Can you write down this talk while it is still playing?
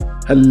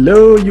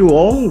Hello, you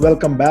all.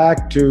 Welcome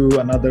back to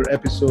another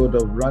episode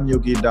of Run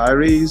Yogi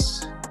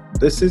Diaries.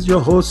 This is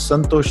your host,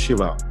 Santosh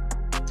Shiva.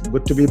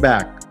 Good to be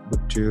back.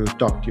 Good to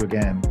talk to you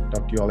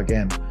all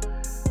again.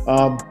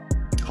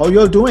 How you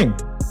all doing?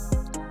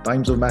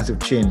 Times of massive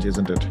change,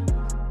 isn't it?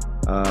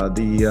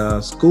 The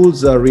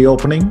schools are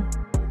reopening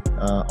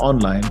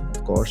online,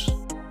 of course.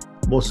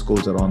 Most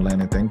schools are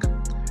online, I think.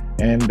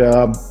 And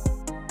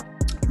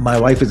my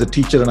wife is a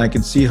teacher, and I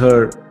can see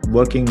her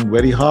working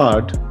very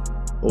hard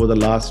over the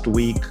last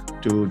week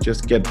to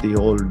just get the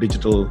whole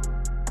digital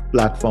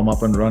platform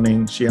up and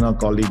running. She and her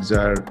colleagues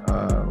are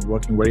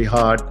working very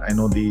hard. I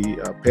know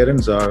the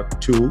parents are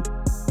too,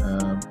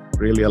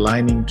 really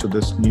aligning to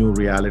this new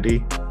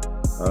reality.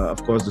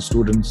 Of course, the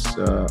students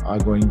are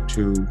going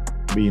to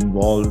be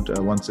involved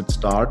once it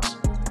starts.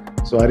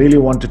 So I really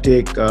want to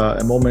take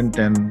a moment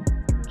and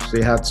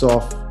say hats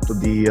off to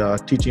the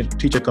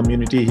teacher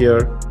community here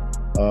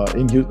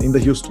in the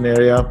Houston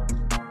area.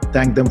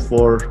 Thank them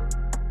for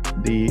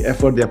the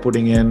effort they're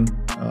putting in.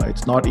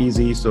 It's not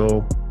easy,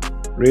 so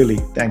really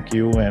thank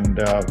you, and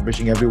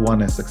wishing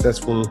everyone a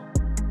successful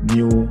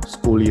new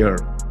school year.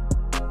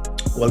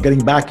 Well, getting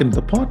back into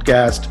the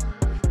podcast,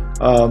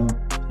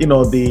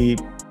 the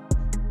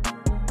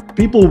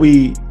people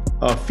we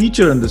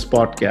feature in this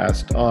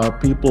podcast are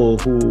people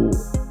who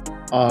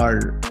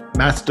are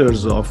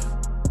masters of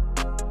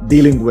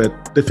dealing with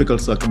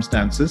difficult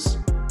circumstances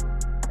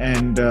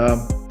and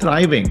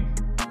thriving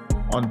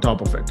on top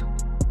of it.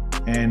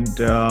 And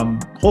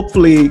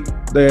hopefully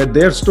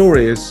their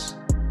stories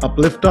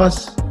uplift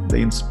us, they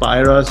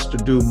inspire us to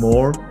do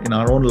more in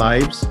our own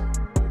lives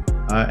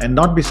and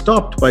not be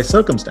stopped by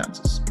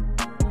circumstances.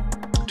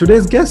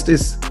 Today's guest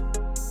is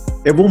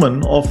a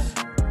woman of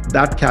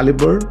that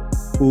caliber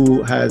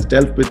who has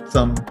dealt with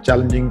some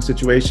challenging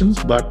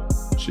situations, but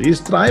she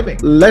is thriving.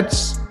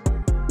 Let's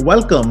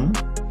welcome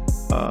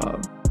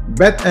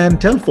Beth Ann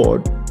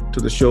Telford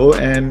to the show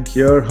and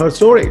hear her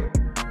story.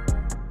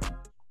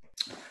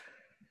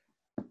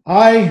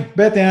 Hi,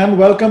 Beth Ann.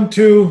 Welcome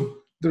to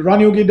the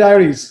Run Yogi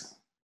Diaries.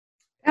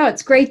 Oh,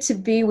 it's great to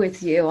be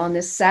with you on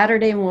this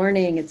Saturday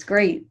morning. It's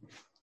great.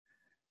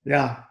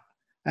 Yeah.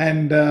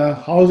 And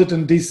how is it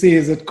in DC?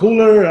 Is it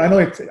cooler? I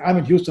know I'm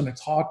in Houston.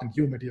 It's hot and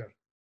humid here.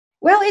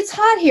 Well, it's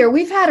hot here.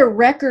 We've had a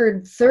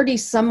record 30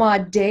 some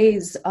odd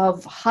days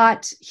of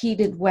hot,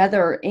 heated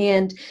weather.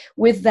 And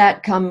with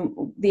that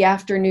come the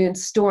afternoon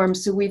storm.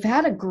 So we've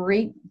had a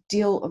great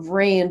deal of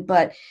rain,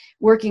 but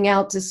working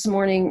out this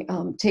morning,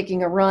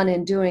 taking a run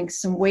and doing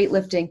some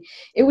weightlifting,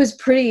 it was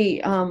pretty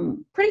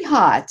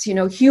hot,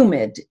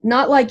 humid,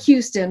 not like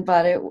Houston,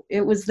 but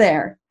it was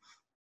there.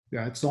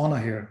 Yeah, it's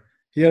sauna here.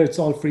 Here it's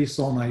all free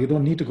sauna. You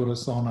don't need to go to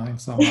sauna in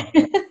summer.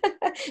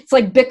 It's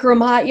like Bikram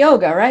hot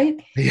yoga, right?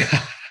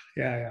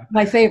 Yeah.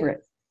 My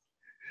favorite.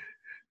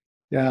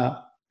 Yeah.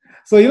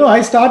 So,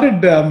 I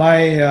started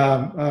my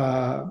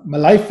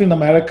life in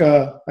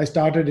America. I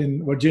started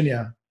in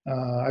Virginia.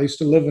 I used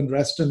to live in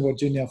Reston,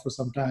 Virginia for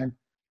some time,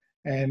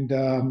 and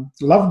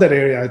loved that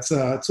area. It's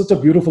such a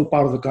beautiful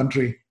part of the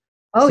country.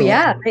 Oh, so,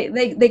 yeah.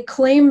 They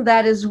claim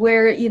that is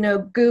where,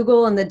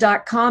 Google and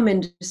the .com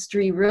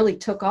industry really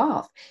took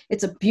off.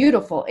 It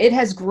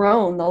has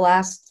grown the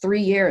last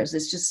 3 years.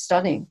 It's just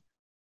stunning.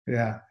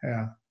 Yeah.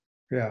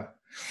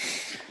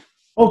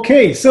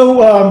 Okay,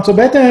 so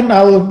Beth Ann,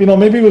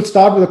 maybe we'll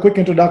start with a quick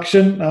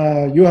introduction.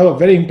 You have a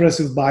very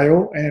impressive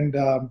bio, and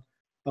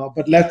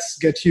but let's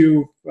get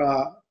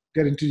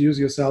introduce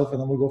yourself,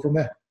 and then we'll go from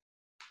there.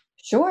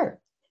 Sure.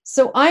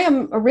 So I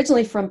am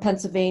originally from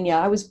Pennsylvania.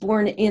 I was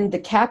born in the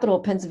capital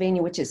of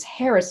Pennsylvania, which is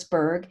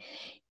Harrisburg,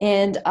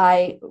 and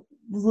I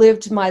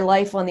lived my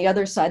life on the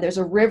other side. There's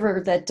a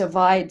river that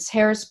divides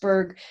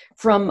Harrisburg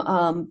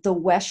from the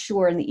West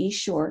Shore and the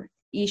East Shore.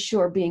 East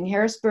Shore being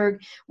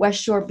Harrisburg,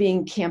 West Shore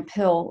being Camp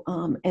Hill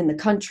and the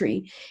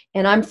country.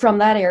 And I'm from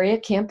that area,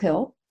 Camp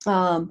Hill.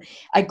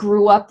 I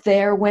grew up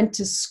there, went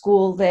to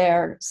school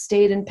there,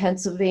 stayed in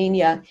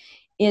Pennsylvania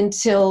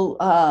until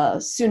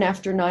soon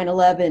after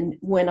 9/11,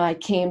 when I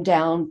came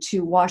down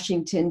to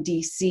Washington,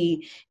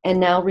 D.C., and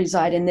now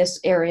reside in this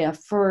area.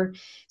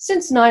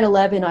 Since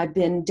 9/11, I've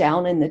been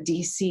down in the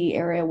D.C.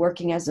 area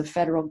working as a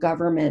federal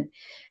government.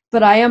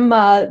 But I am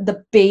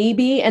the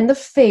baby and the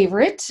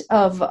favorite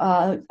of,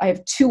 I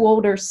have 2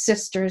 older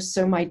sisters.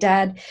 So my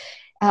dad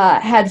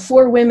had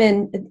 4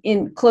 women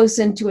close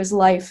into his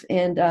life,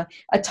 and a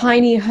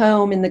tiny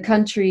home in the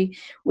country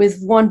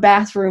with 1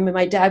 bathroom. And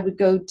my dad would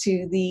go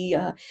to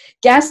the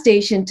gas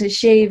station to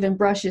shave and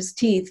brush his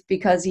teeth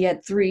because he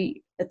had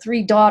three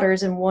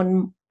daughters and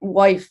 1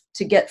 wife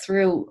to get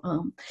through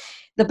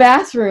the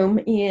bathroom.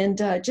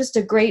 And just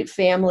a great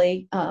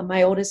family.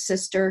 My oldest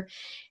sister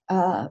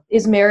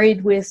is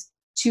married with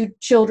 2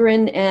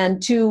 children,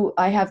 and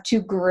I have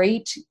 2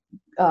 great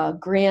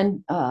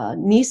grand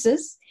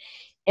nieces.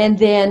 And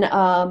then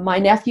my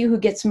nephew, who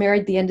gets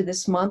married the end of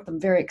this month, I'm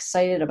very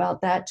excited about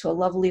that, to a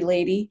lovely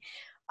lady.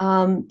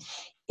 And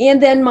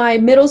then my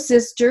middle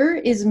sister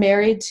is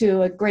married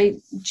to a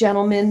great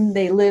gentleman.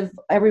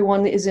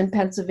 Everyone is in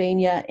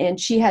Pennsylvania, and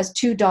she has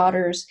 2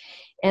 daughters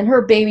and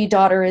her baby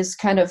daughter is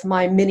kind of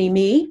my mini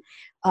me.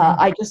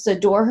 I just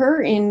adore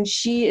her, and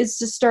she is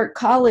to start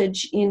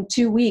college in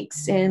 2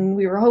 weeks, and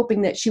we were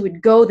hoping that she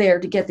would go there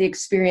to get the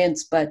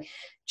experience, but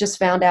just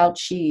found out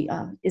she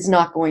is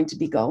not going to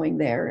be going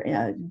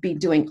there, be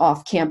doing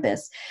off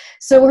campus.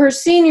 So her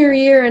senior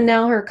year and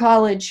now her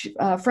college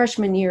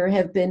freshman year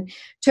have been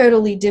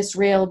totally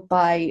disrailed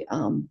by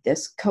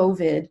this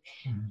COVID.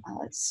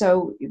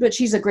 But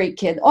she's a great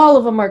kid. All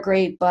of them are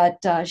great, but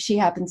she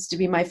happens to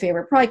be my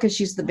favorite, probably because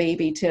she's the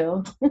baby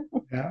too.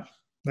 Yeah,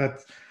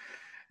 that's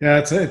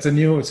it's a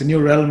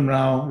new realm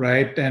now,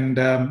 right? And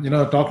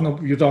you're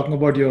talking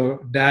about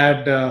your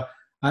dad.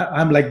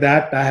 I'm like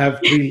that. I have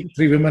three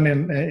women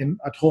in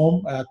at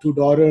home, 2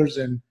 daughters,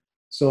 and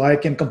so I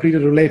can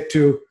completely relate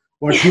to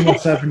what he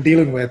must have been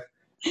dealing with.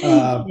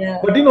 Yeah.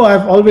 But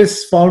I've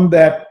always found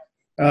that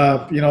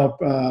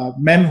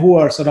men who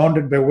are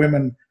surrounded by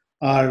women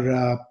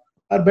are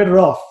better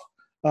off.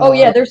 Oh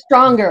yeah, they're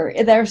stronger.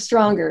 They're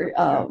stronger.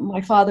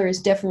 My father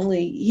is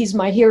he's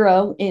my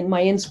hero and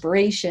my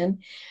inspiration.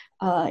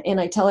 And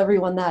I tell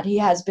everyone that he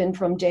has been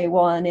from day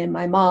one. And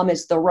my mom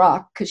is the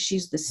rock because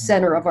she's the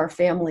center of our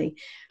family,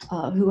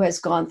 who has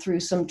gone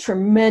through some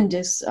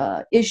tremendous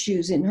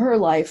issues in her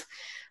life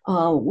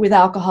with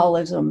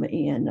alcoholism.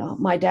 And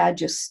my dad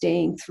just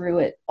staying through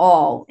it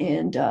all.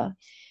 And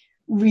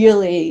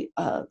really,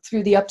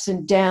 through the ups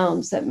and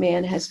downs that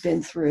man has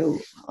been through,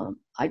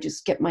 I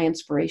just get my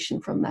inspiration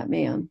from that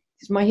man.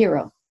 He's my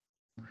hero.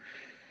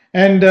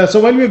 And so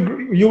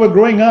when you were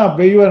growing up,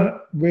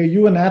 were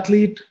you an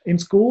athlete in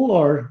school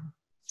or?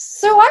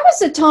 So I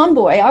was a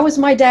tomboy. I was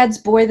my dad's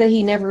boy that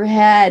he never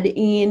had,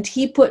 and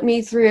he put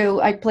me through.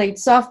 I played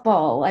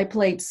softball. I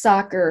played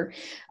soccer.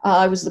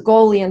 I was the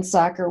goalie in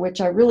soccer,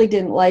 which I really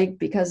didn't like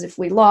because if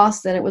we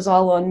lost, then it was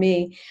all on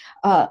me.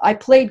 I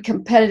played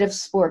competitive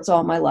sports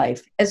all my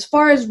life. As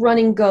far as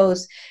running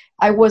goes,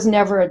 I was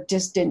never a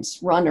distance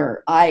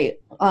runner. I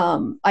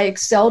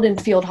excelled in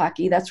field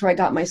hockey. That's where I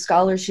got my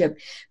scholarship.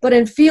 But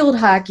in field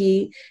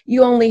hockey,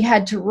 you only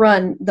had to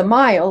run the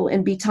mile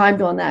and be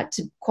timed on that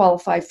to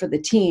qualify for the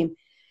team.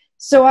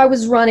 So I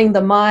was running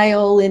the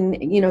mile and,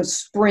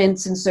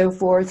 sprints and so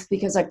forth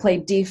because I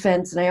played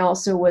defense and I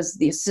also was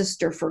the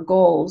assister for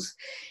goals.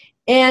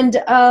 And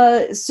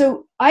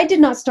so I did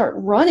not start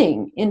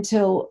running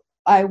until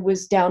I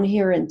was down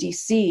here in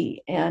DC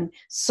and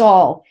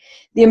saw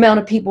the amount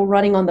of people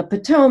running on the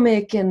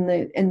Potomac and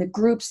the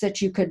groups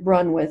that you could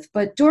run with.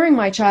 But during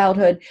my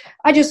childhood,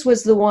 I just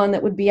was the one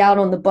that would be out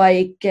on the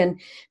bike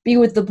and be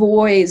with the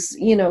boys,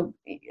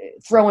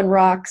 throwing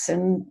rocks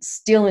and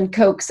stealing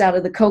Cokes out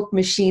of the Coke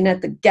machine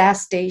at the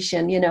gas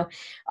station.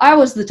 I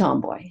was the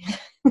tomboy.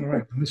 All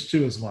right,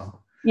 mischievous one.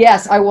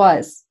 Yes, I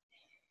was.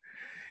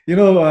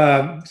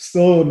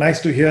 So nice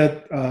to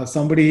hear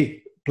somebody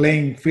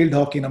playing field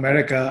hockey in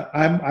America.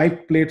 I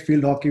played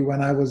field hockey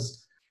when I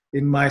was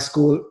in my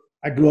school.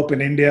 I grew up in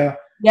India.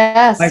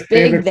 Yes, my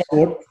favorite big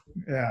sport.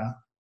 Yeah.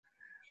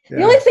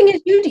 The only thing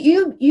is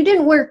you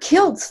didn't wear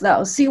kilts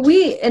though. See,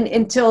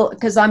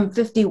 because I'm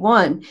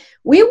 51,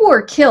 we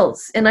wore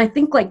kilts, and I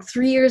think like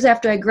 3 years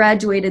after I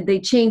graduated, they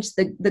changed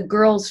the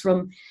girls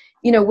from,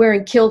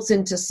 wearing kilts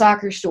into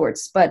soccer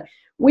shorts. But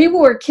we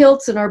wore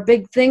kilts, and our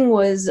big thing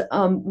was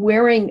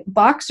wearing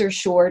boxer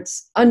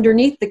shorts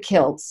underneath the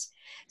kilts.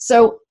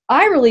 So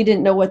I really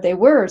didn't know what they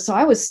were. So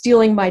I was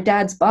stealing my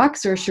dad's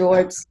boxer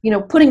shorts,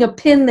 putting a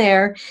pin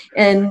there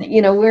and,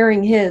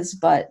 wearing his.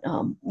 But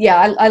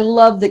I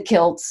love the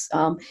kilts.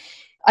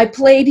 I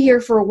played here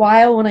for a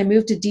while when I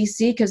moved to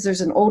DC because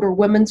there's an older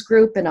women's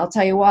group. And I'll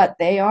tell you what,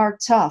 they are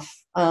tough.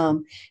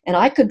 And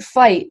I could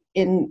fight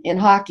in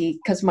hockey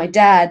because my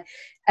dad,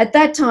 at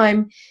that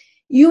time,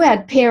 you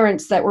had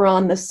parents that were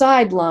on the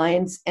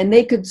sidelines and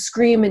they could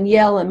scream and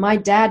yell. And my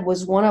dad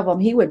was one of them.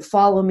 He would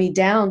follow me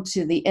down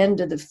to the end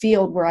of the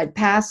field where I'd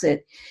pass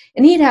it.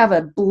 And he'd have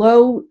a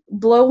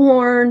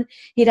blowhorn,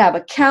 he'd have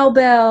a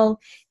cowbell,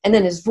 and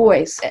then his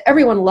voice.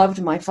 Everyone loved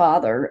my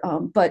father,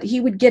 but he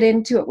would get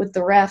into it with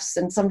the refs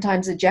and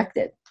sometimes eject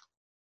it.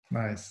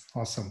 Nice.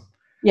 Awesome.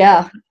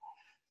 Yeah.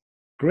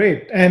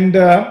 Great. And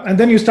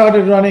then you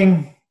started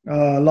running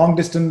long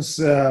distance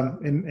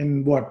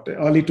in what,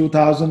 early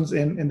 2000s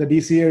in the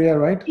DC area,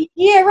 right?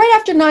 Yeah, right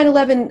after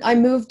 9/11, I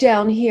moved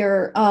down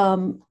here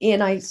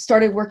and I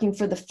started working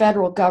for the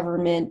federal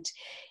government.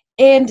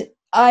 And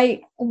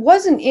I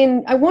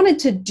wanted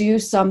to do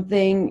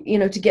something,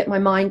 to get my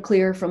mind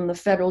clear from the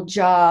federal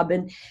job.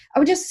 And I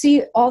would just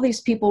see all these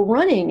people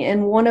running.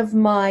 And one of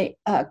my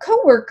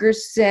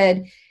coworkers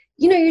said,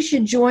 you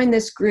should join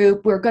this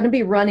group. We're going to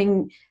be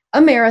running a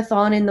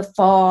marathon in the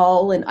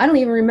fall. And I don't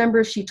even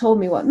remember if she told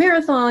me what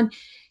marathon.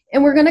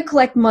 And we're going to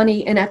collect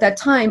money. And at that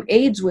time,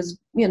 AIDS was,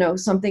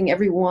 something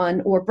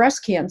everyone, or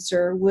breast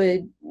cancer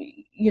would,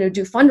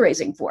 do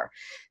fundraising for.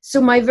 So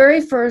my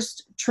very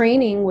first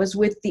training was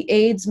with the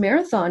AIDS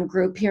marathon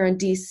group here in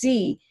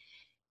DC.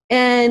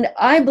 And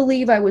I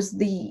believe I was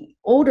the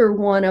older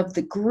one of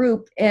the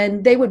group,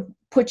 and they would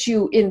put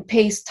you in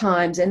pace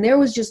times, and there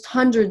was just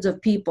hundreds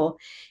of people.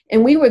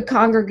 And we would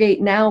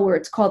congregate now where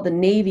it's called the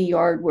Navy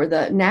Yard, where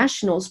the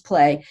Nationals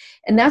play.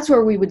 And that's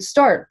where we would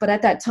start. But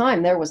at that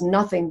time, there was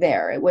nothing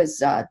there. It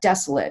was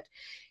desolate.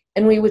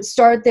 And we would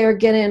start there,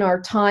 get in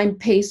our time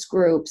pace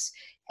groups,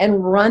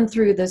 and run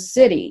through the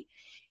city.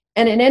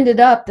 And it ended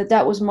up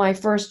that was my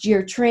first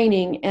year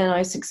training, and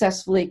I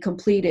successfully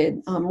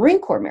completed Marine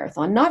Corps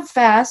Marathon. Not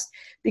fast,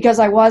 because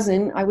I was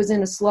in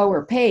a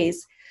slower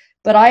pace,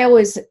 but I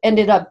always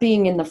ended up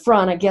being in the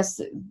front. I guess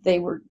they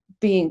were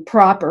being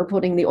proper,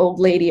 putting the old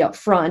lady up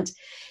front.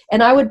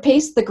 And I would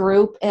pace the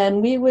group,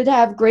 and we would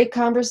have great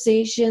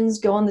conversations,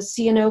 go on the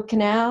C&O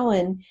Canal,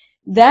 and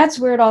that's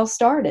where it all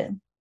started.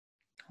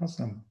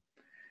 Awesome.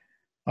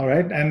 All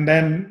right. And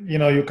then,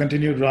 you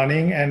continued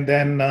running, and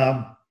then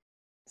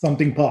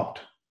something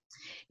popped.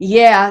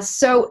 Yeah.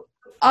 So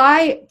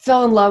I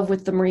fell in love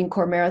with the Marine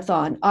Corps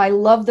Marathon. I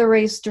love the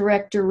race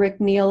director, Rick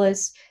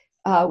Nealis.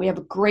 We have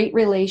a great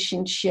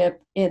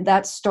relationship, and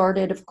that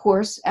started, of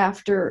course,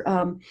 after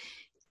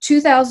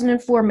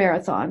 2004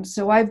 marathon.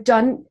 So I've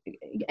done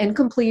and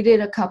completed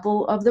a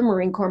couple of the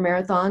Marine Corps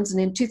marathons. And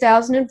in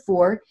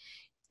 2004,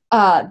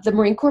 the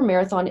Marine Corps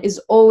Marathon is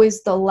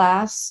always the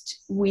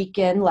last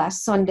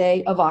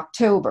Sunday of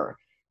October.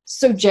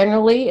 So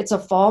generally, it's a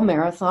fall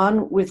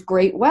marathon with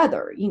great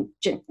weather,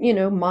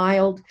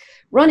 mild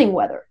running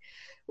weather.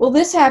 Well,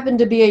 this happened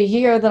to be a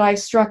year that I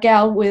struck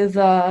out with,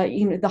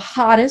 the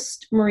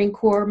hottest Marine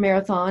Corps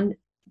marathon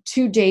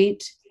to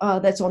date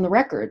that's on the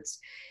records.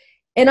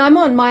 And I'm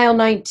on mile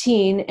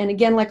 19. And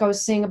again, like I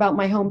was saying about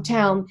my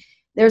hometown,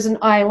 there's an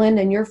island,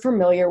 and you're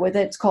familiar with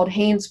it. It's called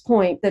Haines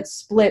Point, that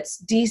splits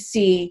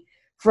D.C.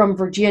 from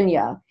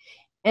Virginia.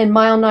 And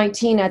mile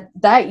 19 at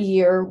that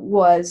year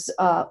was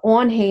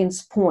on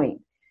Haines Point.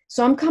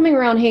 So I'm coming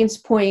around Haines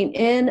Point,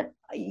 and,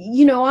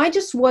 I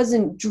just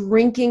wasn't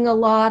drinking a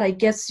lot. I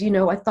guess,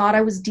 I thought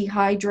I was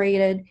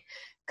dehydrated.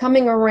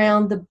 Coming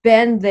around the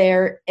bend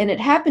there, and it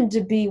happened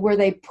to be where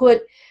they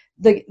put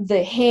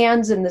the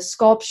hands and the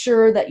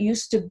sculpture that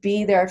used to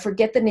be there. I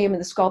forget the name of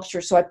the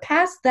sculpture. So I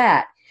passed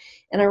that,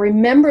 and I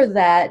remember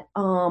that,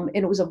 and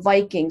it was a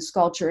Viking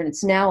sculpture, and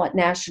it's now at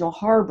National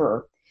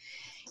Harbor.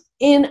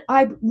 And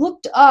I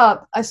looked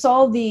up, I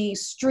saw the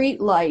street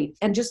light,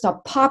 and just a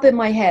pop in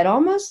my head,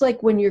 almost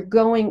like when you're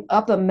going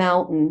up a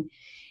mountain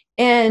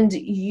and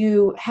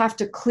you have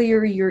to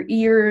clear your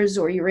ears,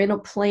 or you're in a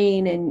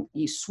plane and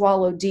you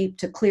swallow deep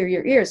to clear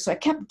your ears. So I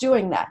kept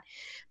doing that.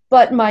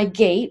 But my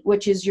gait,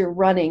 which is your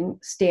running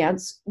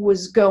stance,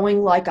 was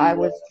going like I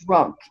was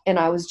drunk, and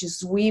I was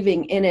just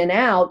weaving in and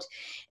out.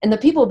 And the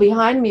people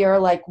behind me are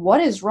like,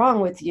 "What is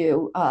wrong with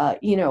you?" I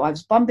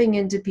was bumping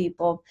into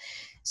people.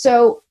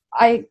 So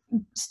I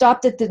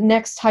stopped at the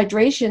next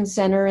hydration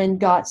center and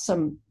got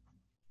some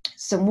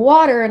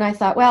water, and I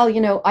thought,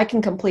 well, I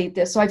can complete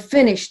this. So I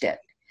finished it.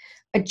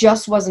 I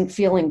just wasn't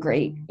feeling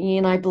great,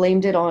 and I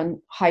blamed it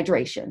on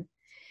hydration.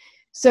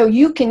 So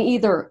you can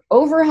either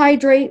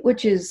overhydrate,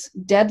 which is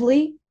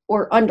deadly,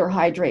 or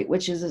underhydrate,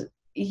 which is,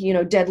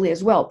 deadly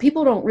as well.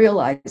 People don't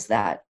realize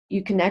that.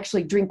 You can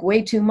actually drink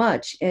way too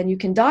much, and you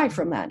can die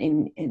from that,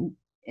 and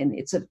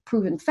it's a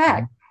proven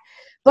fact.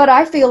 But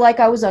I feel like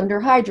I was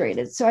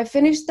underhydrated. So I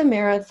finished the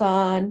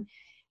marathon.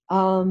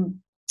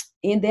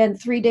 And then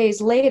 3 days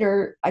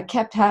later, I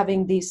kept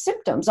having these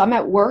symptoms. I'm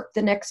at work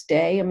the next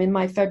day. I'm in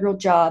my federal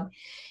job.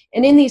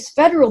 And in these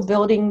federal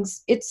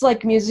buildings, it's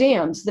like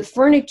museums. The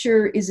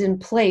furniture is in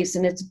place,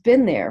 and it's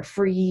been there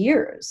for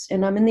years.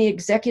 And I'm in the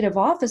executive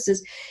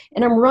offices,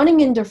 and I'm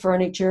running into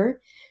furniture.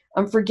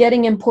 I'm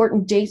forgetting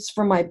important dates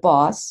from my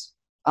boss.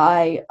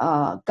 I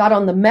got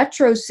on the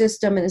metro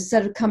system, and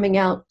instead of coming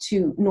out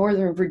to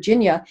Northern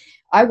Virginia,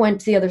 I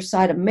went to the other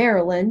side of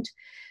Maryland.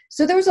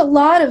 So there was a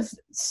lot of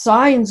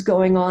signs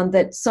going on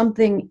that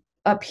something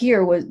up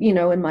here was,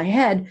 in my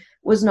head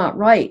was not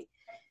right.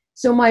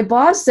 So my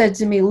boss said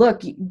to me,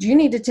 "Look, do you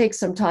need to take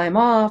some time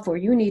off, or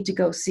you need to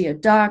go see a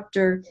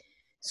doctor?"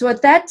 So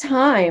at that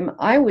time,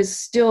 I was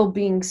still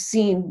being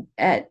seen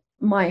at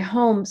my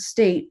home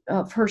state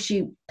of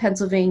Hershey,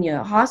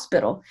 Pennsylvania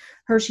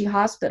Hershey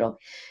Hospital.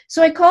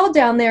 So I called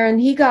down there,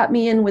 and he got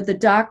me in with the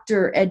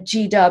doctor at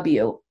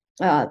GW,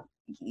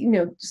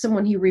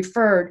 someone he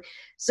referred.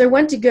 So I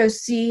went to go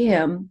see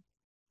him,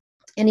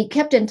 and he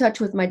kept in touch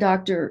with my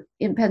doctor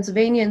in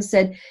Pennsylvania and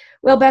said,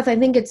 "Well, Beth, I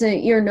think it's an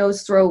ear,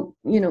 nose, throat,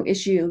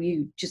 issue.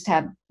 You just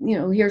have,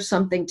 here's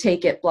something,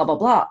 take it, blah, blah,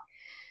 blah."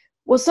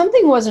 Well,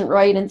 something wasn't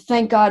right. And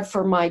thank God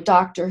for my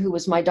doctor, who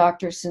was my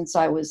doctor since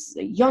I was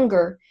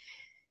younger.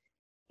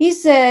 He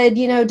said,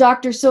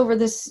 "Dr. Silver,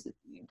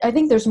 I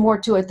think there's more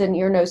to it than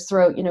ear, nose,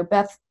 throat.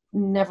 Beth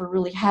never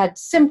really had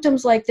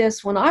symptoms like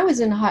this. When I was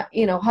in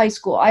high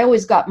school, I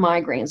always got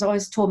migraines. I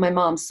always told my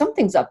mom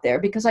something's up there,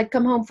 because I'd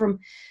come home from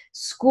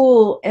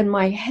school and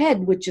my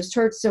head would just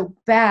hurt so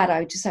bad. I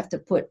would just have to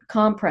put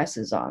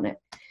compresses on it."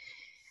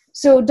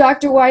 So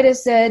Dr. White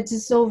said to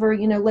Silver,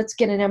 "Let's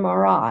get an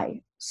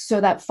MRI."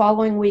 So that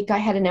following week, I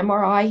had an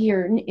MRI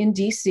here in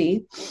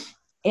DC.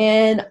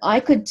 And I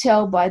could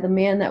tell by the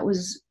man that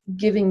was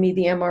giving me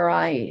the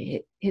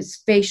MRI, his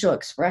facial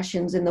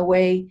expressions and the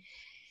way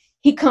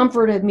he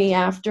comforted me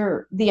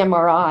after the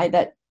MRI,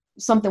 that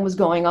something was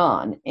going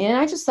on. And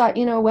I just thought,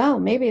 well,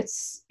 maybe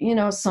it's,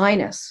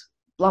 sinus,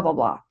 blah, blah,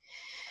 blah.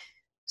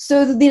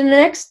 So the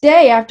next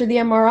day after the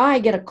MRI, I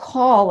get a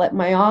call at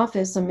my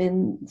office. I'm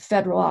in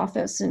federal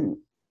office, and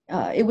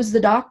it was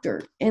the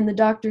doctor. And the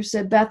doctor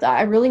said, Beth,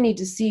 I really need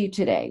to see you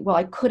today. Well,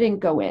 I couldn't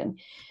go in.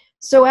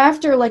 So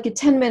after like a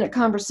 10-minute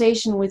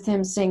conversation with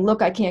him saying,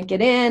 look, I can't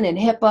get in, and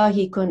HIPAA,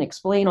 he couldn't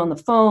explain on the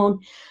phone.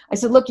 I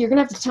said, look, you're going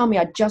to have to tell me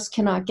I just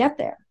cannot get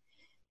there.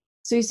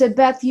 So he said,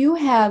 Beth, you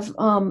have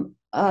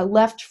a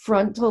left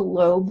frontal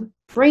lobe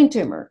brain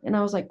tumor. And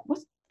I was like,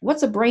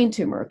 what's a brain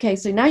tumor? Okay,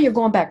 so now you're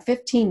going back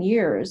 15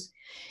 years,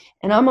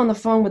 and I'm on the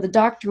phone with a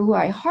doctor who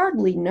I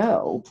hardly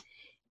know.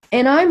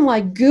 And I'm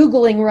like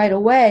Googling right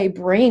away,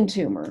 brain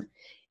tumor.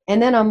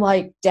 And then I'm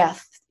like,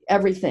 death,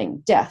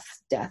 everything, death,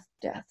 death,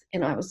 death.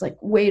 And I was like,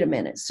 wait a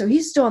minute. So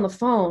he's still on the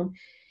phone.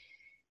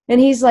 And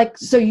he's like,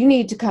 so you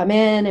need to come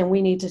in and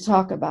we need to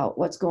talk about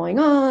what's going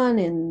on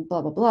and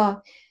blah, blah,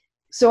 blah.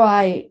 So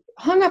I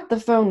hung up the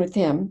phone with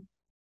him,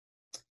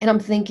 and I'm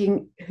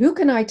thinking, who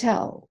can I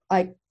tell?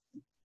 I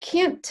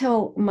can't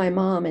tell my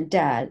mom and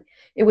dad.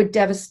 It would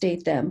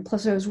devastate them.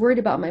 Plus, I was worried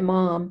about my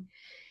mom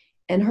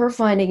and her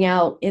finding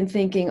out and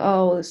thinking,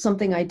 oh,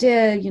 something I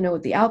did,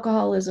 with the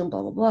alcoholism,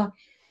 blah, blah, blah.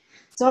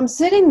 So I'm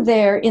sitting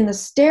there in the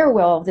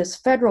stairwell of this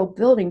federal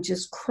building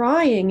just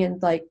crying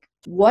and like,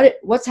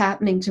 what's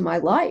happening to my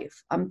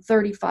life? I'm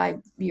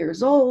 35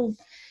 years old.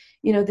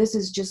 This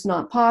is just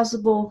not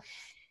possible.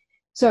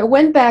 So I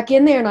went back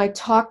in there and I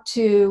talked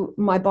to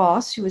my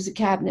boss, who was a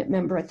cabinet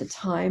member at the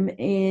time,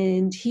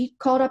 and he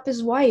called up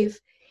his wife.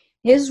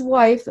 His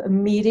wife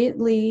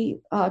immediately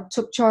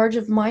took charge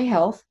of my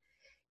health,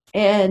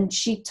 and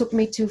she took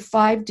me to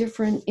 5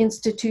 different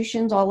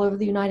institutions all over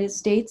the United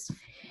States.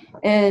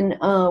 And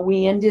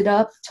we ended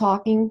up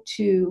talking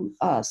to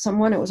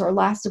someone. It was our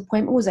last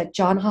appointment was at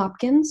Johns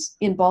Hopkins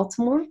in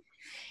Baltimore.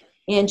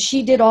 And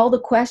she did all the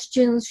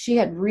questions. She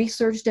had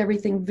researched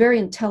everything. Very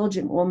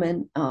intelligent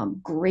woman,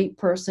 great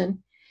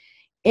person.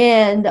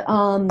 And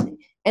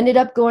ended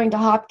up going to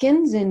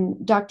Hopkins,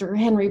 and Dr.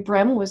 Henry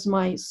Brem was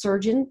my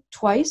surgeon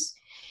twice.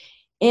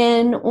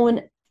 And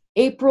on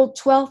April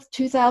 12th,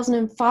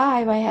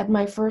 2005, I had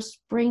my first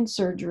brain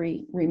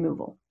surgery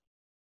removal.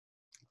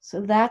 So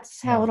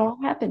that's how it all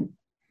happened.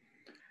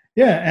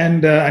 Yeah,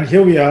 and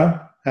here we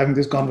are having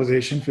this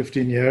conversation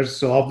 15 years.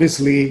 So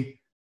obviously,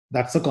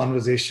 that's a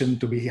conversation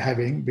to be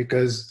having,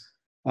 because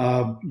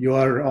you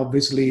are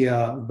obviously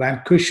a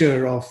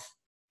vanquisher of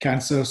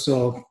cancer.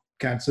 So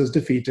cancer is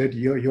defeated.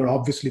 You're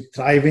obviously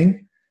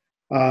thriving.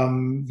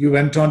 You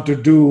went on to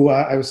do,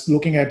 I was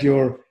looking at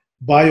your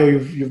bio,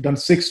 you've done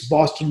 6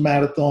 Boston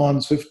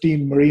marathons,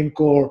 15 Marine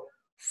Corps,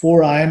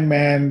 4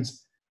 Ironmans,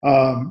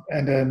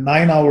 and a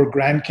 9-hour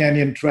Grand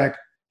Canyon trek.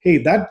 Hey,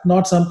 that's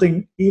not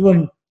something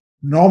even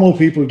normal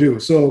people do.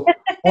 So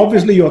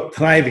obviously you're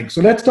thriving.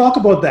 So let's talk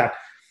about that.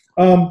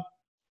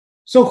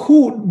 So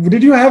who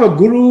did you have a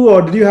guru,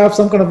 or did you have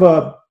some kind of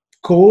a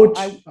coach?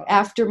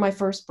 After my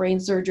first brain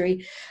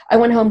surgery, I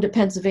went home to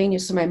Pennsylvania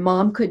so my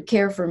mom could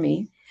care for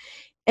me.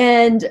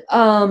 And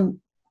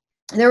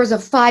there was a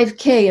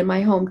 5K in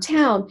my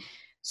hometown.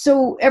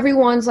 So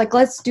everyone's like,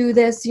 let's do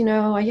this.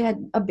 I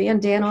had a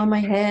bandana on my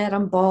head.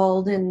 I'm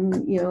bald,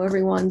 and,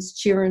 everyone's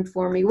cheering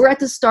for me. We're at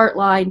the start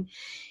line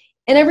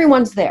and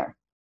everyone's there.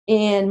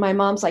 And my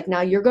mom's like,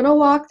 now you're going to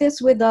walk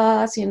this with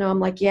us. I'm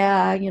like,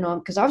 yeah,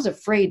 because I was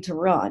afraid to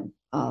run,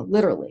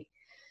 literally.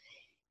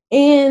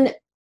 And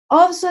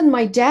all of a sudden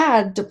my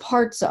dad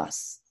departs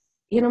us.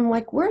 And I'm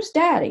like, where's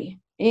Daddy?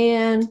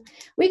 And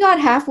we got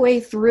halfway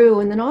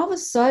through. And then all of a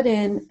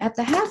sudden at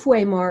the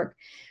halfway mark,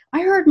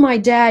 I heard my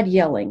dad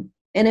yelling.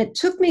 And it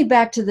took me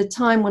back to the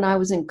time when I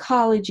was in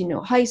college,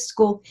 high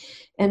school.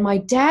 And my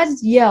dad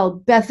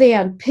yelled, Beth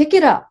Ann, pick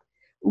it up.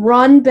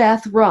 Run,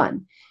 Beth,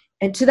 run.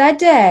 And to that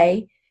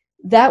day,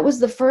 that was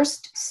the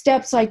first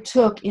steps I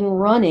took in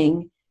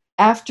running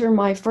after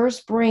my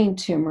first brain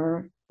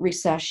tumor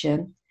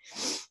recession.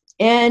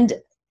 And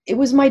it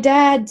was my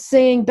dad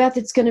saying, Beth,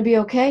 it's going to be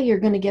okay. You're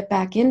going to get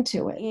back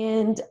into it.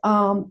 And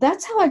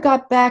that's how I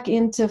got back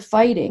into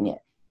fighting it,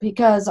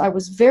 because I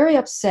was very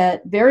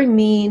upset, very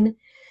mean.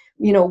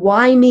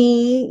 Why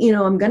me?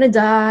 I'm going to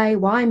die.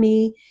 Why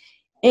me?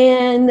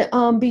 And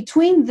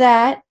between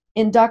that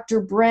and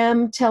Dr.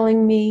 Brem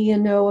telling me,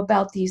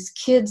 about these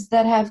kids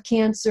that have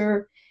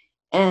cancer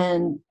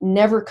and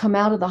never come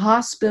out of the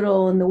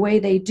hospital, and the way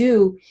they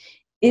do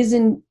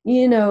isn't,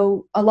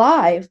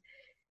 alive.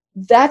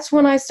 That's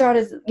when I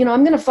started,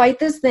 I'm going to fight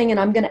this thing, and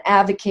I'm going to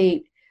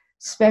advocate,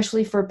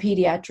 especially for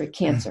pediatric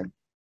cancer.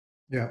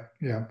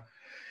 Yeah.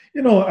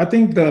 I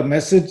think the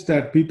message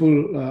that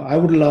people, I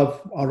would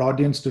love our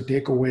audience to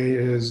take away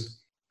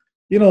is,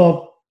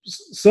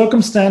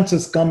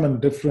 circumstances come in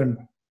different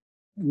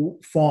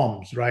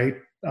forms, right?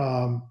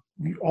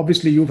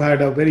 Obviously, you've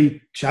had a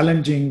very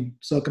challenging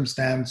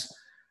circumstance.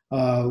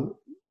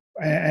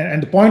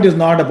 And the point is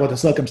not about the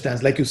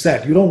circumstance. Like you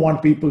said, you don't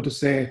want people to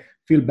say,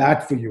 feel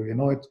bad for you.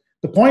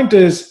 The point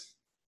is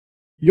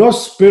your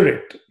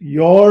spirit,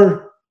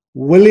 your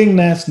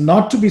willingness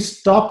not to be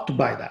stopped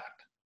by that.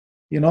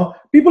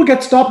 People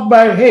get stopped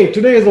by, hey,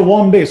 today is a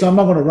warm day, so I'm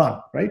not going to run,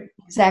 right?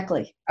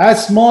 Exactly.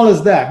 As small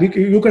as that.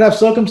 You could have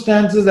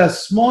circumstances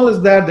as small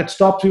as that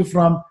stops you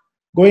from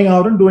going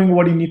out and doing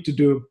what you need to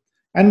do.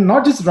 And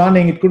not just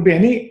running, it could be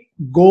any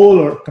goal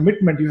or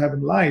commitment you have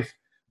in life.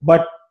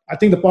 But I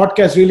think the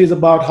podcast really is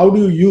about how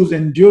do you use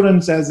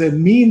endurance as a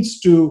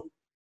means to,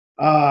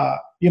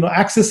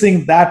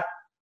 accessing that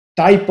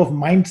type of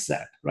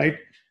mindset, right?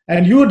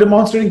 And you are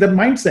demonstrating that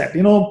mindset.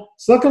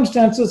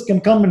 Circumstances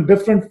can come in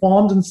different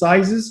forms and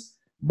sizes,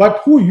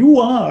 but who you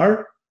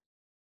are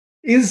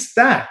is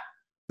that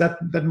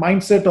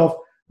mindset of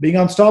being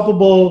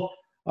unstoppable,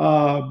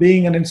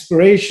 being an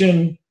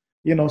inspiration,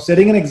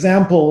 setting an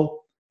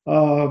example,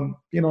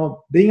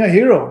 being a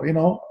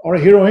hero, or a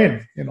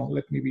heroine,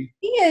 let me be.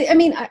 Yeah, I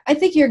mean, I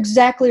think you're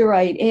exactly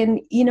right. And,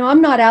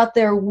 I'm not out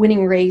there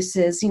winning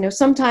races.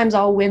 Sometimes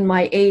I'll win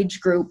my age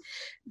group,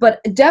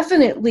 but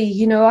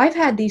definitely, I've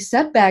had these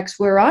setbacks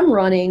where I'm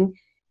running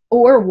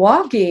or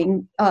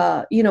walking,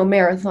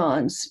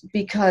 marathons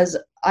because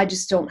I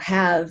just don't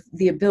have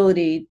the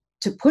ability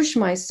to push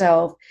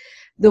myself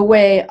the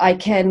way I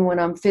can when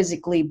I'm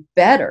physically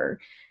better.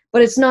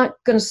 But it's not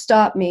going to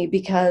stop me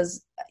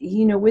because,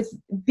 with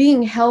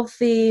being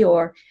healthy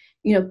or,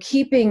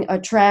 keeping a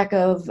track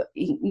of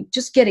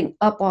just getting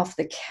up off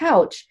the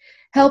couch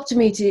helped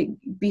me to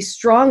be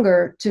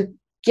stronger to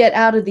get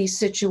out of these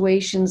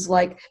situations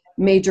like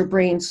major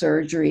brain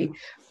surgery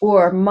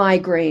or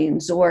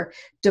migraines or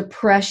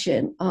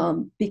depression,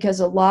 because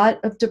a lot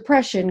of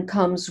depression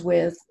comes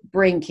with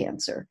brain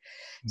cancer.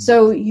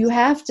 So you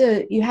have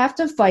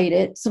to fight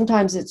it.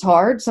 Sometimes it's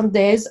hard. Some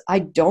days I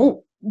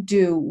don't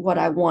do what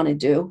I want to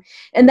do,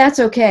 and that's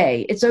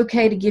okay. It's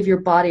okay to give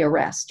your body a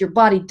rest. Your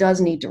body does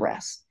need to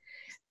rest.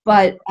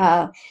 But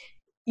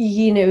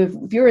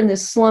if you're in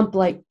this slump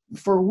like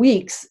for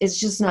weeks, it's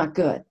just not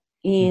good.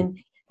 And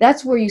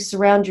that's where you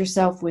surround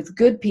yourself with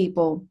good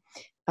people.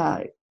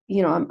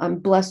 I'm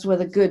blessed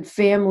with a good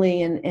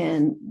family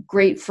and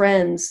great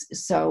friends.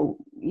 So,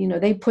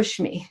 they push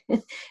me.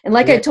 And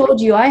like I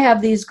told you, I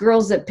have these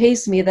girls that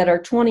pace me that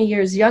are 20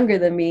 years younger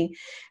than me,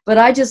 but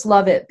I just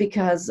love it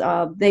because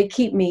they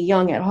keep me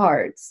young at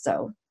heart.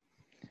 So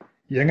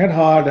young at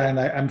heart, and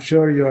I'm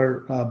sure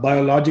you're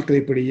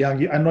biologically pretty young.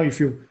 I don't know if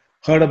you've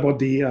heard about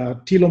the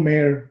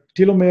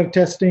telomere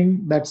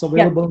testing that's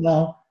available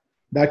now.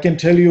 That can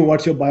tell you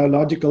what's your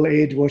biological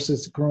age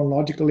versus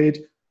chronological age.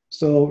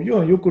 So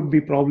you could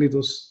be probably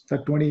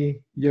that 20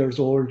 years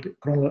old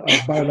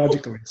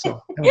biologically.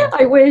 So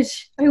I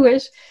wish.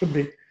 Could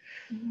be.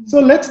 So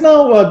let's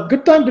now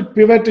good time to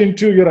pivot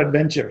into your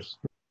adventures.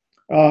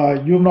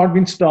 You've not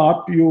been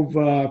stopped. You've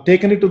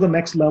taken it to the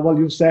next level.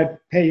 You've said,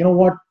 hey, you know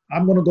what?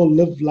 I'm going to go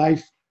live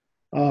life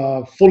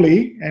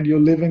fully, and you're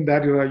living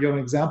that. You're an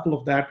example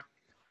of that.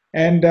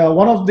 And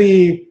one of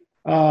the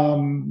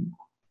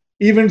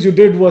events you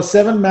did was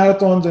 7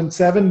 marathons in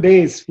 7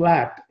 days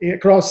flat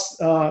across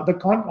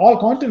all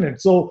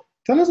continents. So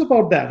tell us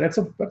about that.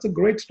 That's a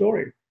great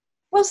story.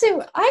 Well, see,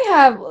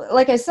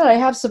 like I said, I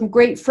have some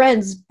great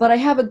friends, but I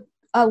have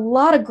a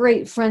lot of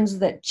great friends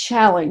that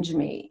challenge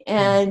me.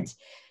 And,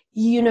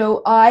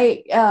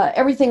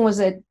 everything was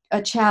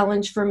a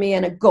challenge for me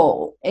and a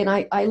goal. And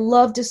I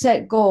love to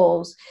set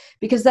goals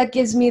because that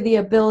gives me the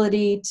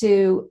ability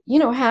to,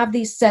 have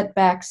these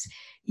setbacks.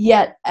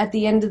 Yet at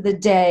the end of the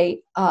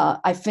day,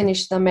 I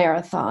finish the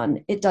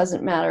marathon. It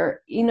doesn't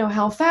matter,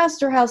 how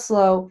fast or how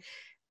slow,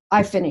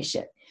 I finish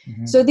it.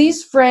 Mm-hmm. So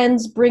these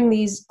friends bring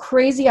these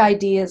crazy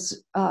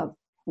ideas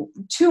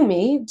to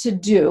me to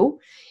do.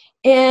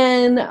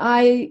 And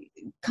I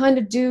kind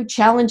of do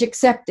challenge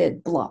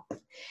accepted, bluff.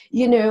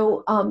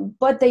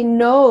 But they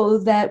know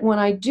that when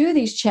I do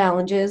these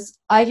challenges,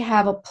 I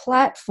have a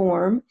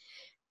platform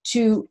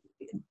to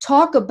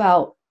talk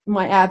about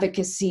my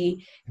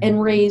advocacy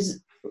and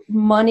raise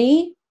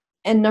money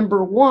and,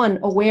 number one,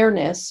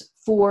 awareness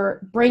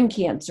for brain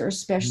cancer,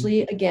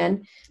 especially,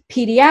 again,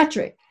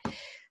 pediatric.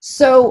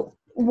 So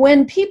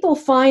when people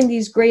find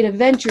these great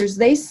adventures,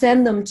 they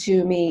send them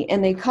to me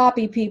and they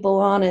copy people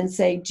on and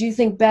say, do you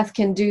think Beth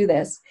can do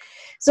this?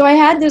 So I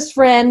had this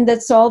friend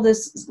that saw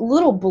this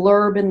little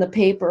blurb in the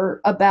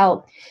paper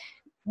about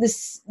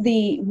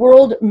the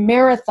World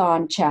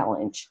Marathon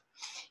Challenge.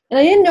 And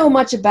I didn't know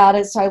much about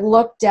it, so I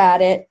looked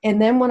at it. And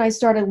then when I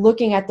started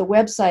looking at the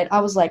website, I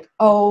was like,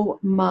 oh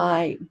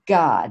my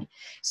God.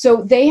 So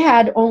they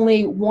had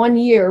only 1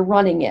 year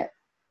running it.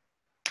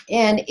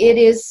 And it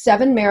is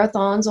 7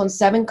 marathons on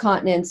 7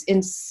 continents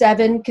in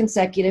 7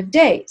 consecutive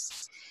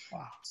days.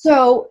 Wow.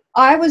 So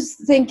I was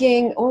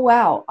thinking, oh,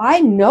 wow,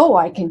 I know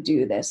I can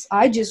do this.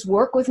 I just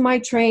work with my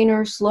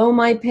trainer, slow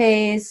my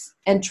pace,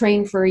 and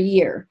train for a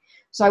year.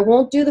 So I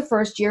won't do the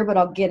first year, but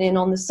I'll get in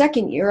on the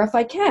second year if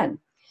I can.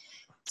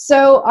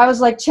 So I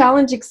was like,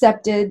 challenge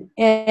accepted.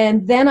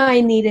 And then I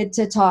needed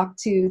to talk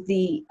to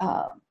the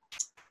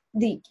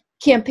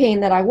campaign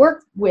that I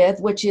work with,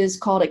 which is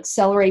called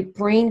Accelerate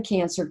Brain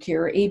Cancer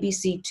Cure,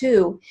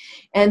 ABC2,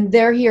 and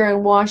they're here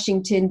in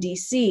Washington,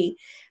 D.C.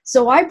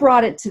 So I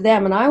brought it to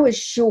them, and I was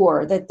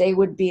sure that they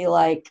would be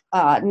like,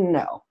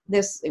 no,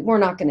 we're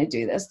not going to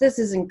do this. This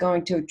isn't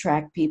going to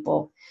attract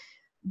people.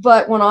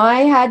 But when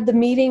I had the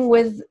meeting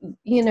with,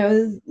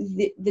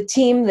 the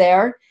team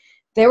there,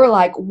 they were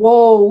like,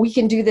 whoa, we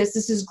can do this.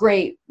 This is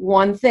great.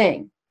 One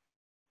thing,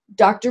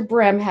 Dr.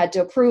 Brem had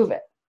to approve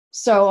it.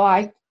 So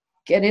I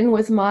get in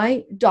with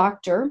my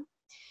doctor,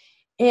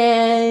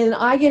 and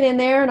I get in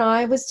there, and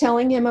I was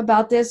telling him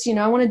about this.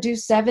 I want to do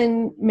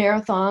 7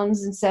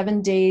 marathons in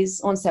 7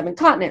 days on 7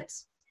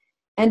 continents.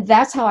 And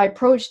that's how I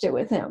approached it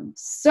with him.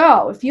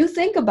 So if you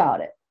think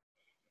about it,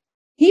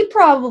 he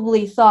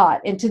probably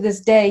thought, and to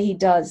this day he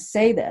does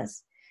say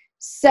this,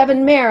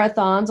 7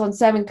 marathons on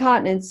 7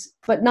 continents,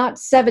 but not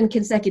 7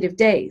 consecutive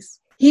days.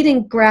 He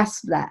didn't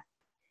grasp that.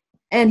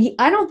 And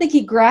I don't think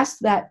he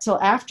grasped that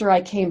till after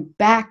I came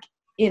back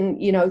in,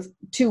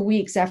 2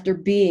 weeks after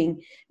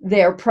being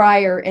there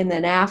prior and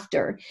then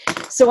after.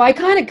 So I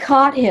kind of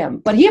caught him,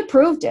 but he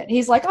approved it.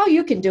 He's like, oh,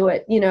 you can do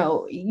it.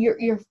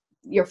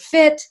 You're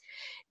fit.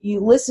 You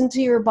listen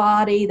to your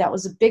body. That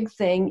was a big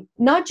thing,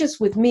 not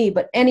just with me,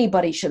 but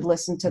anybody should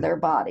listen to their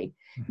body.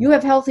 You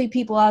have healthy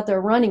people out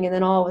there running, and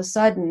then all of a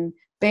sudden,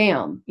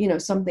 bam,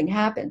 something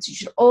happens. You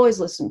should always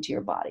listen to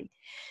your body.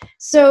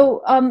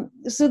 So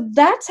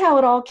that's how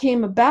it all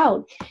came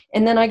about.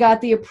 And then I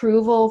got the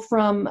approval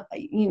from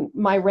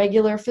my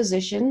regular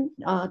physician,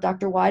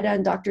 Dr. Wida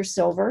and Dr.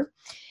 Silver.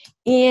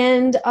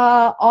 And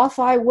off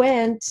I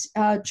went,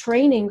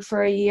 training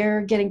for a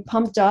year, getting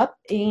pumped up.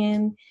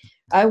 And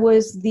I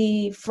was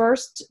the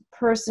first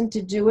person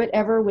to do it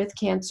ever with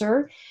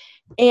cancer.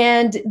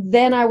 And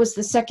then I was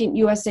the second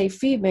USA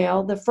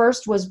female. The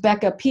first was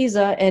Becca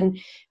Pisa, and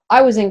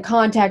I was in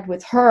contact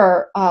with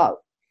her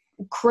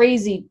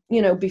crazy,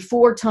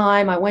 before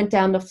time. I went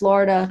down to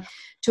Florida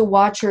to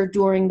watch her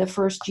during the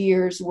first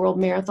year's World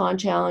Marathon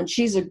Challenge.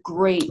 She's a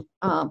great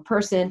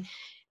person.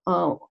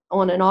 On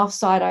an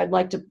offside, I'd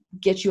like to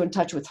get you in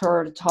touch with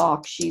her to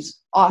talk.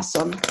 She's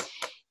awesome.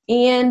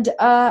 And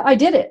I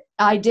did it.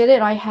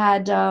 I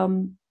had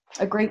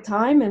a great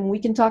time, and we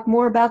can talk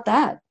more about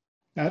that.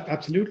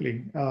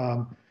 Absolutely.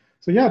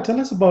 So yeah, tell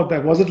us about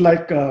that. Was it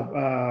like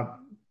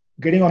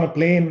getting on a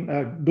plane,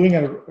 doing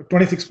a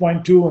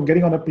 26.2 and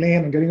getting on a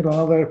plane and getting to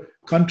another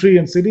country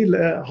and city?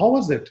 How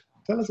was it?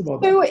 Tell us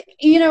about that. So,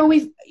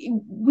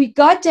 we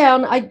got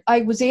down.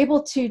 I was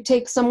able to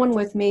take someone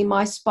with me.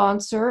 My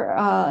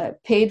sponsor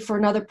paid for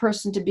another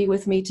person to be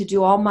with me to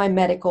do all my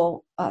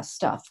medical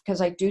stuff,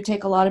 because I do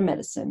take a lot of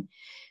medicine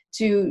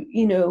to,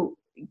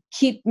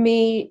 keep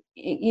me,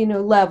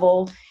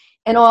 level,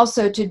 and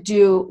also to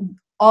do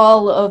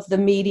all of the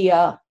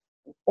media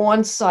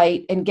on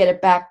site and get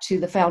it back to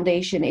the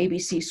foundation,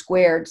 ABC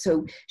Squared.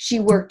 So she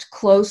worked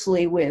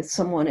closely with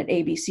someone at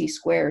ABC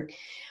Squared.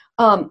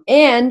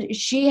 And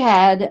she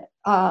had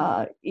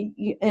a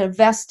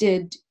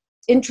vested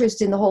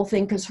interest in the whole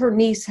thing because her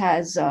niece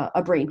has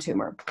a brain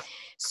tumor.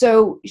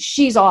 So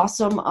she's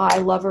awesome. I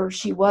love her.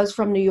 She was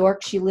from New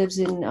York. She lives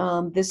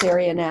in this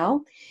area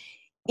now.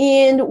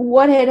 And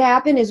what had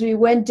happened is we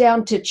went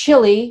down to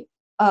Chile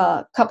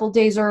a couple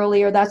days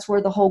earlier. That's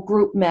where the whole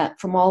group met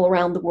from all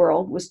around the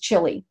world, was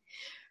Chile.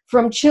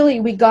 From Chile,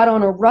 we got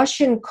on a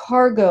Russian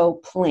cargo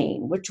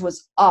plane, which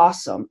was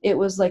awesome. It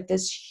was like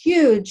this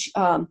huge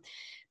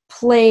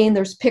plane.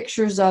 There's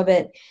pictures of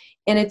it,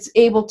 and it's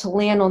able to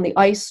land on the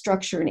ice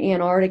structure in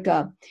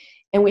Antarctica.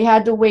 And we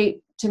had to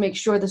wait to make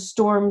sure the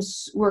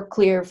storms were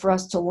clear for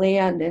us to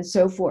land and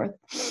so forth.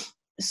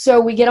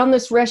 So we get on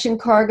this Russian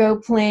cargo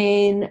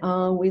plane,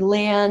 we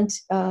land,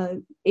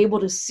 able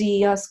to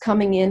see us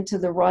coming into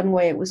the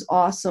runway. It was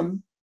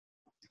awesome.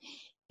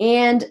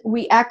 And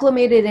we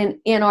acclimated in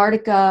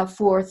Antarctica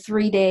for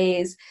 3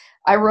 days.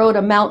 I rode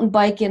a mountain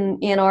bike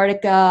in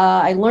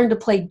Antarctica. I learned to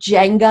play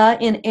Jenga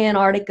in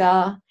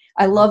Antarctica.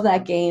 I love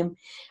that game.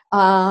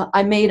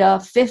 I made a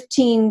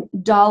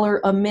 $15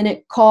 a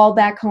minute call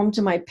back home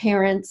to my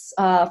parents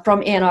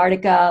from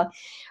Antarctica.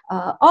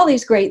 All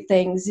these great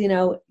things,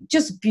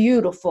 just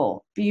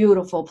beautiful,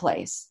 beautiful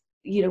place.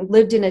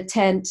 Lived in a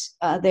tent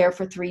there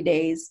for 3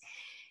 days.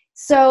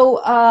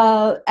 So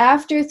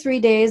after 3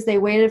 days, they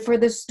waited for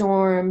the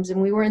storms,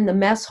 and we were in the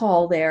mess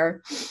hall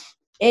there.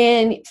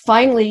 And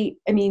finally,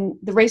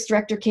 the race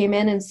director came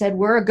in and said,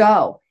 we're a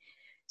go.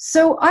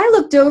 So I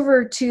looked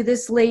over to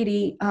this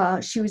lady.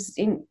 She was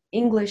an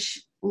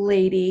English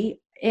lady,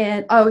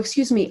 and Ireland.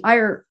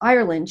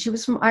 She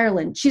was from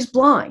Ireland. She's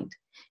blind,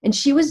 and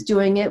she was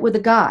doing it with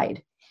a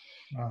guide.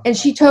 Wow. And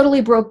she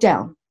totally broke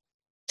down.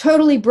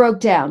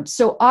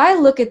 So I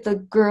look at the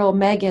girl,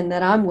 Megan,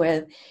 that I'm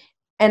with,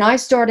 and I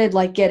started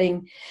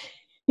getting,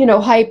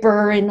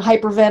 hyper and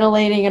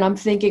hyperventilating. And I'm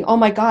thinking, oh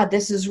my God,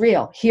 this is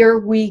real. Here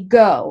we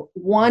go.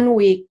 1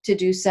 week to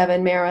do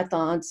 7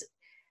 marathons.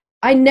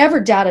 I never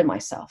doubted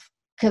myself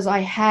because I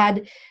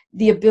had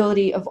the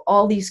ability of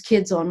all these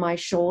kids on my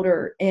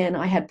shoulder, and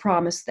I had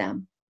promised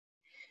them.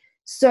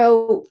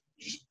 So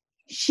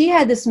she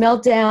had this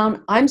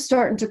meltdown. I'm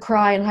starting to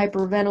cry and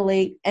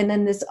hyperventilate. And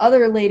then this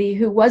other lady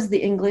who was the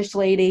English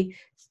lady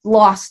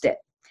lost it.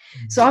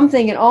 So I'm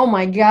thinking, oh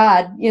my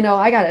God,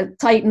 I got to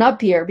tighten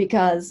up here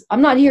because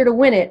I'm not here to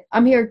win it.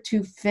 I'm here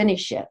to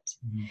finish it.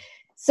 Mm-hmm.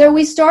 So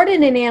we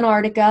started in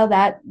Antarctica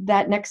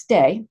that next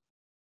day.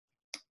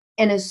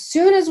 And as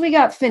soon as we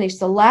got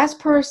finished, the last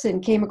person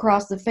came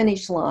across the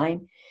finish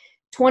line,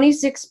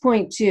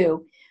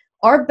 26.2.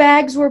 Our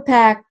bags were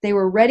packed. They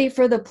were ready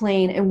for the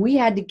plane, and we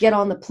had to get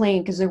on the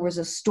plane because there was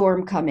a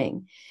storm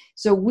coming.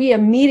 So we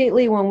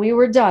immediately, when we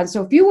were done,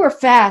 so if you were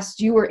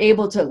fast, you were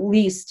able to at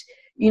least,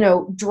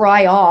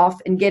 dry off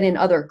and get in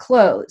other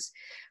clothes.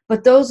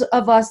 But those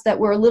of us that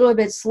were a little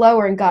bit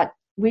slower and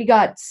we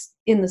got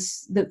in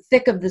the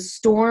thick of the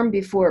storm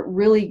before it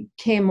really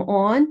came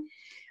on,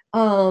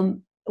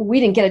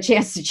 we didn't get a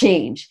chance to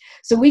change.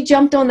 So we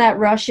jumped on that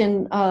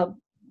Russian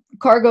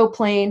cargo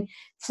plane,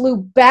 flew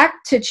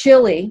back to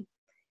Chile.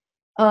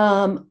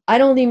 I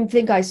don't even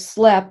think I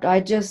slept.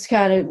 I just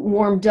kind of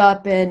warmed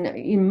up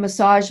and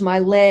massaged my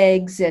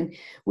legs, and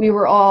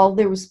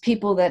there was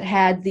people that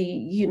had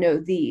the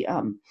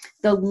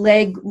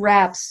leg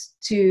wraps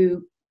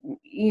to,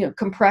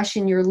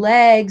 compression your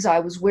legs. I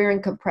was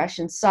wearing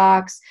compression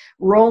socks,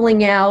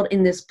 rolling out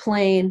in this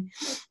plane.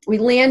 We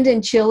land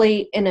in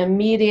Chile, and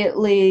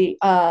immediately,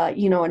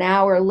 an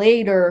hour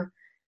later,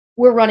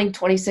 we're running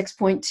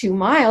 26.2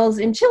 miles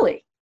in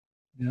Chile.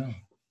 Yeah.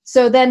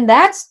 So then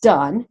that's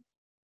done.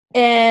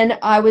 And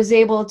I was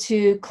able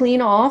to clean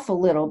off a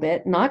little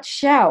bit, not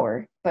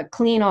shower, but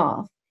clean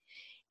off.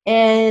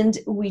 And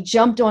we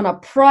jumped on a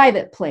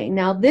private plane.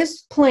 Now,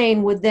 this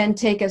plane would then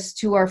take us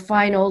to our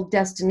final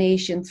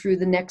destination through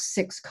the next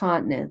 6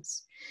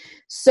 continents.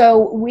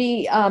 So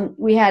we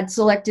had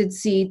selected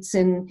seats,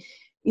 and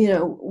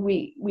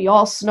we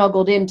all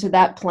snuggled into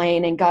that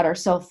plane and got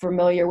ourselves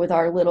familiar with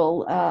our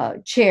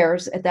little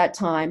chairs at that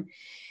time,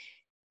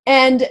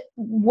 and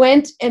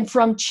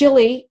from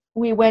Chile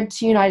we went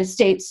to United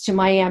States, to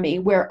Miami,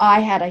 where I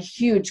had a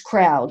huge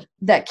crowd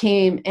that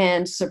came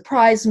and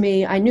surprised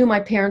me. I knew my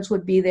parents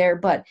would be there,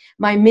 but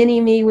my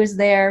mini-me was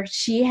there.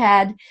 She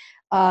had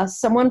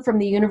someone from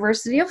the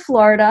University of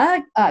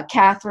Florida,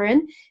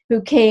 Catherine,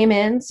 who came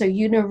in. So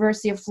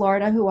University of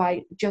Florida, who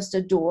I just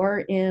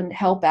adore and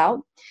help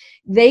out.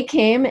 They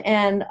came,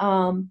 and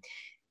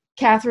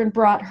Catherine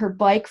brought her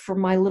bike for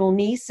my little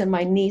niece, and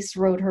my niece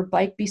rode her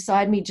bike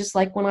beside me, just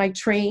like when I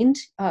trained.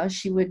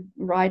 She would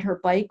ride her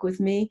bike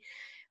with me.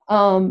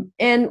 And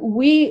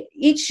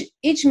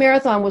each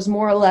marathon was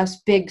more or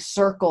less big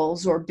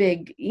circles or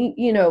big,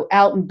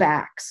 out and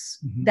backs.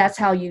 Mm-hmm. That's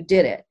how you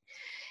did it.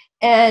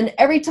 And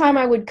every time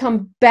I would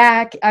come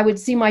back, I would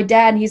see my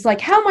dad, and he's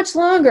like, how much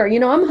longer?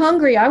 I'm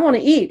hungry. I want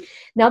to eat.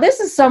 Now, this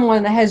is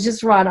someone that has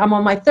just run. I'm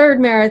on my 3rd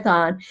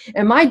marathon,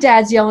 and my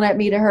dad's yelling at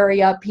me to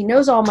hurry up. He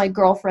knows all my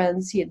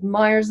girlfriends. He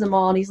admires them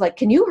all. And he's like,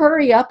 can you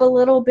hurry up a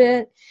little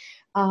bit?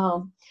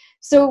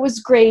 So it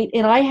was great.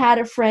 And I had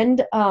a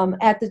friend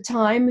at the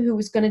time who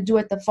was going to do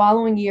it the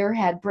following year,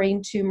 had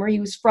brain tumor. He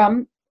was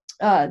from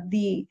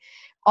the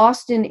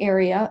Austin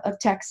area of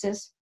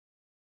Texas.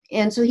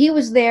 And so he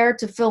was there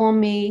to film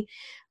me,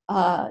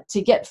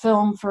 to get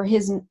film for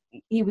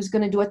he was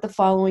going to do it the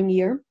following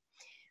year.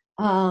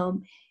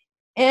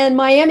 And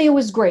Miami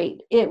was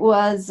great. It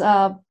was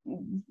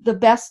the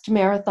best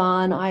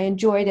marathon. I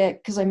enjoyed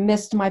it because I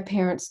missed my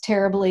parents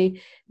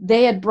terribly.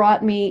 They had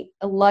brought me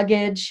a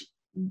luggage,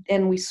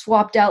 and we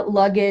swapped out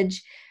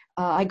luggage.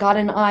 I got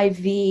an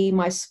IV.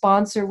 My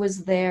sponsor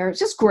was there. It's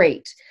just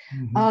great.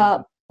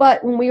 Mm-hmm.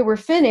 But when we were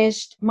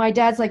finished, my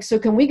dad's like, so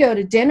can we go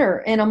to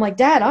dinner? And I'm like,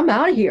 Dad, I'm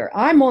out of here.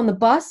 I'm on the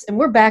bus, and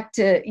we're back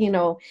to,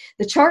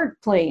 the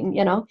chart plane,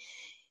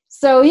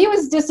 So he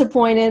was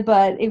disappointed,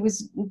 but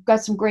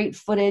got some great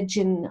footage,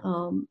 and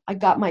I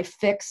got my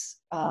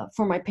fix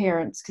for my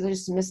parents because I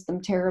just missed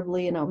them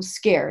terribly, and I was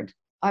scared.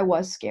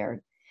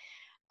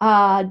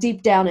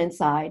 Deep down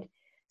inside.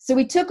 So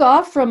we took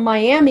off from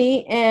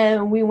Miami,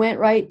 and we went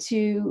right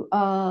to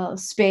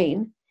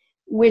Spain,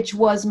 which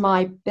was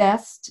my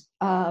best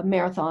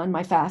marathon,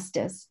 my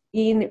fastest.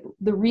 And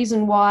the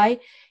reason why,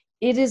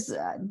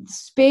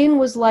 Spain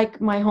was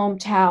like my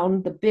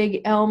hometown, the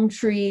big elm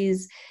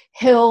trees,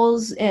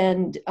 hills,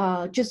 and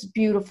just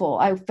beautiful.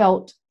 I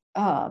felt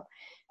at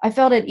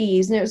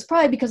ease, and it was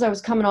probably because I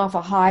was coming off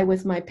a high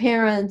with my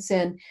parents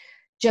and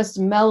just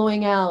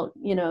mellowing out,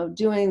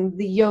 doing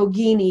the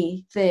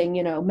yogini thing,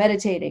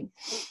 meditating.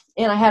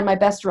 And I had my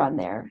best run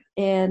there,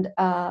 and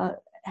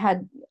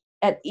had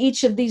at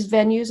each of these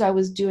venues, I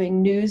was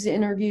doing news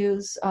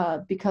interviews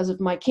because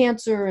of my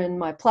cancer and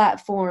my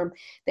platform.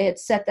 They had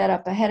set that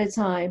up ahead of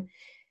time.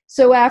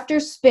 So after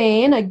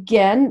Spain,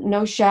 again,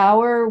 no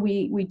shower.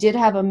 We did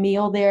have a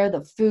meal there.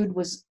 The food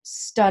was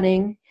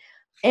stunning.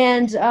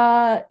 And,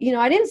 I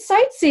didn't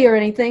sightsee or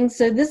anything.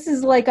 So this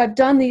is like, I've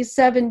done these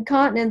 7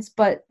 continents,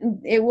 but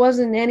it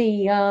wasn't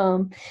any,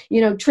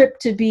 trip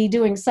to be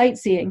doing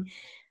sightseeing.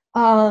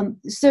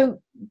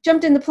 So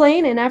jumped in the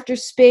plane, and after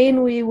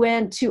Spain, we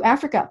went to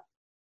Africa.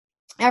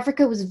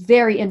 Africa was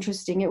very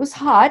interesting. It was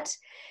hot.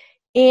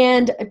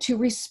 And to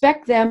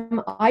respect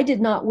them, I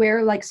did not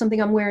wear like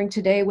something I'm wearing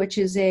today, which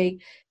is a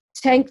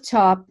tank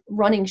top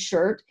running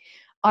shirt.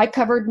 I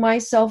covered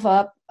myself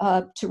up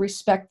to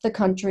respect the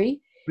country.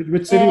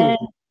 Which city? And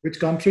Which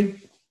country?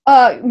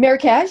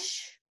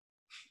 Marrakesh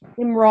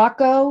in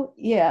Morocco.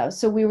 Yeah.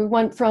 So we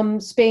went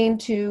from Spain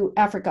to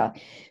Africa.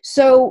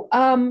 So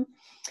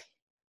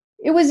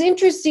it was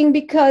interesting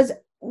because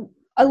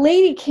a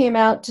lady came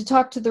out to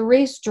talk to the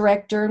race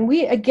director, and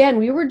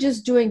we were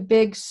just doing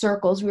big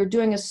circles. We were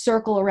doing a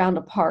circle around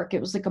a park. It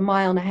was like 1.5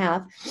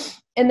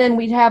 miles. And then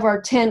we'd have our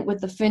tent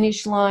with the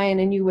finish line,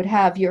 and you would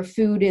have your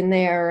food in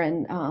there,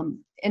 and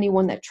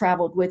anyone that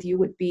traveled with you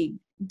would be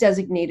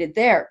designated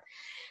there.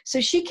 So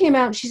she came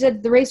out and she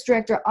said, the race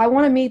director, I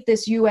want to meet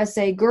this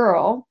USA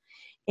girl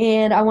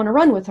and I want to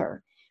run with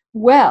her.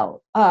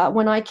 Well,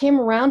 when I came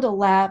around a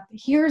lap,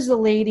 here's a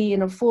lady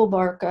in a full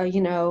barca,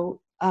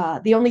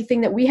 the only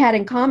thing that we had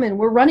in common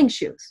were running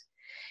shoes.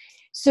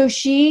 So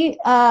she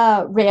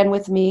ran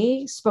with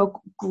me, spoke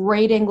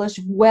great English,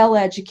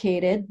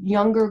 well-educated,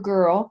 younger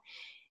girl.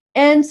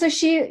 And so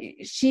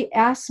she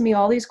asked me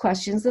all these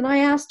questions, and I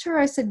asked her,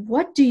 I said,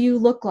 what do you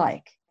look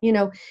like?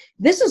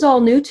 This is all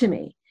new to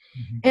me.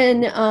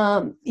 And,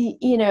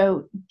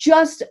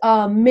 just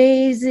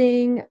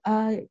amazing.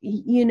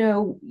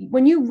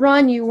 When you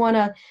run, you want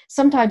to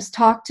sometimes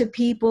talk to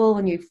people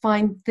and you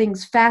find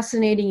things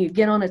fascinating. You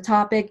get on a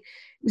topic.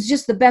 It was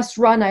just the best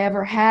run I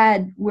ever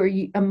had,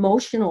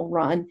 emotional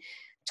run,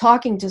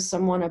 talking to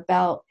someone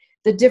about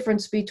the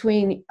difference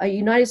between a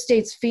United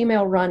States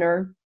female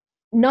runner,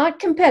 not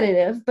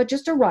competitive, but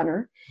just a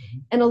runner,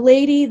 and a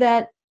lady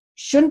that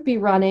shouldn't be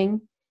running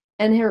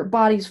and her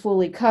body's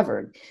fully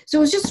covered. So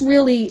it was just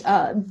really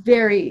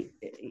very,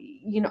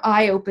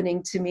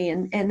 eye-opening to me.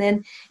 And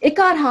then it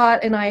got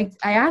hot, and I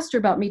asked her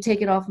about me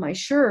taking off my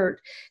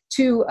shirt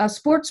to a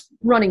sports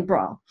running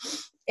bra.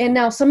 And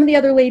now some of the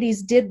other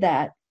ladies did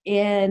that.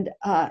 And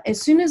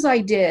as soon as I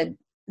did,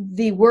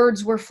 the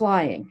words were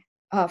flying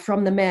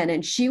from the men,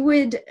 and she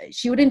would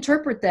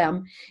interpret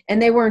them,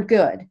 and they weren't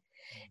good.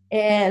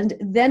 And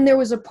then there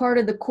was a part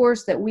of the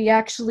course that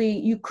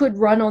you could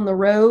run on the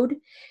road.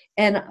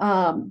 And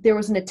there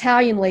was an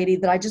Italian lady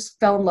that I just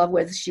fell in love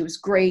with. She was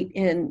great.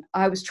 And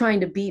I was trying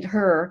to beat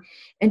her.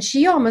 And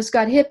she almost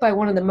got hit by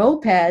one of the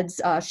mopeds.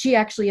 She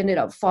actually ended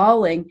up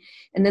falling.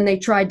 And then they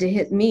tried to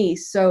hit me.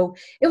 So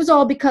it was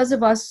all because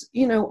of us,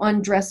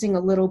 undressing a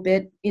little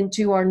bit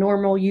into our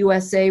normal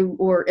USA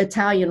or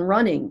Italian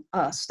running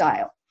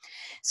style.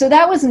 So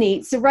that was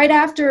neat. So right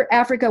after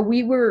Africa,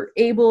 we were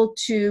able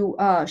to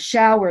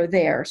shower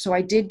there. So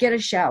I did get a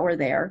shower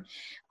there.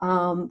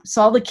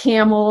 Saw the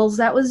camels.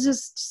 That was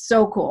just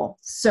so cool.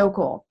 So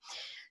cool.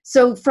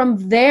 So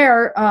from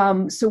there,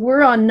 so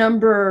we're on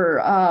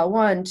number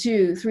 1,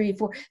 2, 3,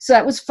 4. So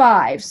that was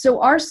 5. So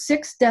our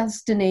 6th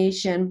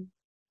destination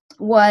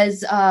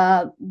was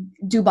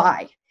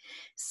Dubai.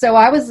 So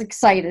I was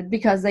excited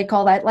because they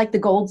call that like the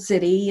Gold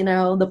City,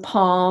 the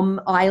Palm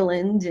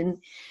Island. And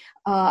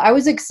I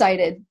was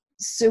excited.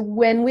 So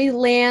when we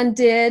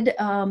landed,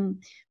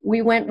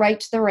 we went right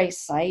to the race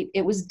site.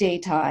 It was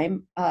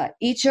daytime.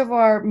 Each of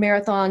our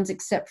marathons,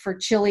 except for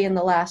Chile and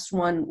the last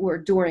one, were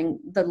during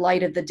the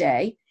light of the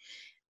day.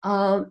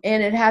 And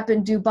it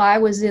happened,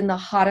 Dubai was in the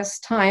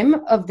hottest time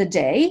of the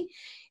day.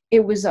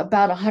 It was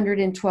about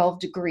 112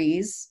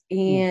 degrees,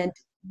 and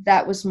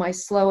that was my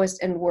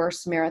slowest and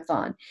worst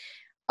marathon.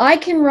 I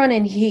can run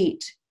in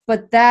heat,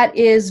 but that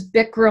is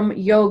Bikram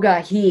yoga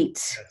heat,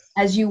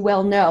 as you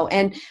well know.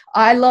 And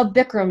I love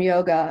Bikram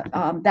yoga.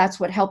 That's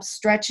what helps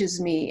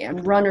stretches me,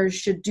 and runners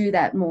should do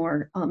that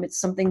more. It's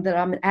something that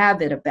I'm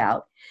avid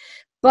about.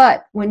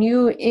 But when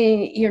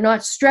you're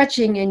not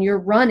stretching and you're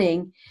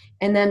running,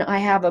 and then I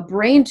have a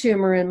brain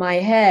tumor in my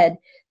head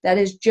that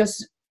is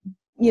just,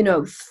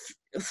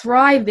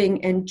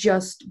 thriving and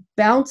just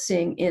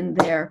bouncing in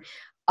there,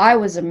 I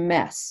was a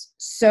mess.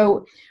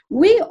 So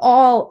we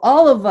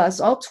all of us,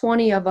 all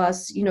 20 of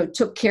us,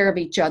 took care of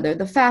each other.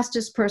 The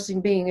fastest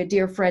person being a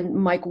dear friend,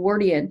 Mike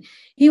Wardian.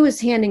 He was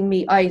handing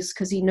me ice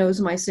because he knows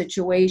my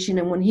situation.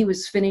 And when he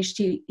was finished,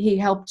 he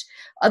helped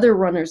other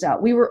runners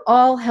out. We were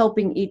all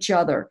helping each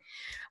other.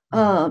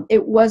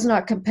 It was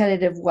not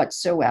competitive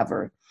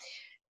whatsoever.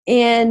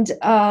 And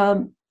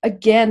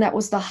again, that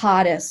was the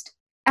hottest.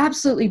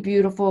 Absolutely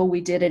beautiful. We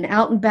did an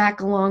out and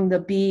back along the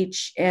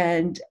beach,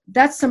 and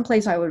that's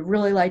someplace I would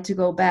really like to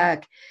go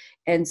back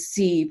and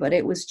see, but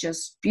it was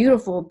just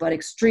beautiful, but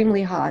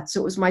extremely hot.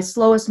 So it was my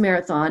slowest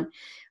marathon,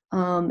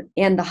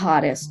 and the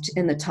hottest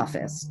and the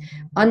toughest.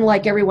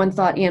 Unlike everyone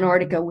thought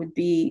Antarctica would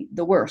be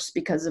the worst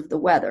because of the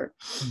weather.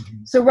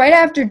 So right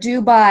after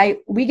Dubai,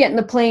 we get in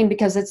the plane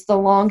because it's the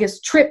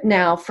longest trip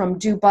now from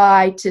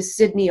Dubai to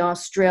Sydney,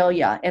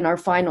 Australia, and our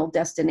final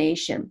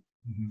destination.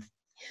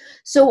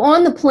 So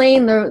on the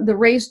plane, the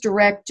race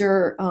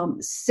director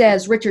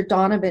says, Richard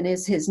Donovan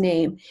is his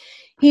name.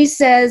 He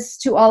says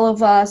to all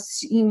of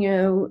us,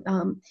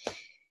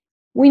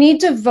 we need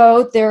to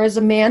vote. There is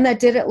a man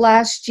that did it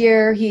last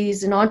year.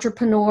 He's an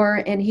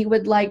entrepreneur, and he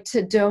would like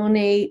to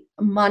donate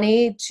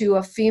money to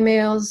a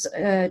female's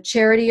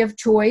charity of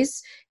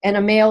choice. and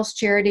a male's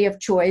charity of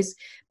choice,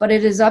 but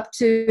it is up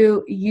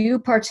to you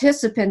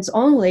participants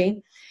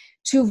only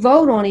to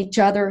vote on each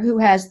other who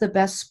has the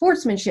best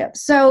sportsmanship.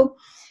 So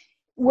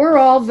we're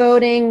all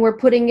voting, we're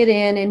putting it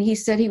in, and he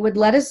said he would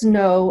let us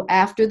know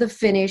after the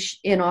finish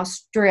in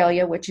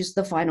Australia, which is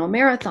the final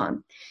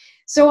marathon.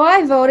 So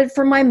I voted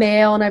for my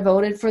male and I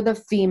voted for the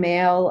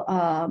female,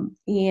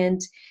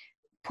 and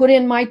put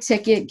in my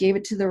ticket, gave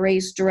it to the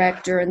race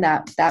director, and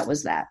that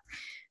was that.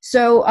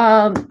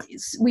 So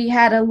we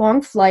had a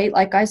long flight.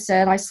 Like I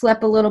said, I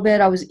slept a little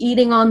bit. I was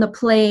eating on the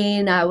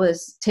plane. I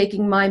was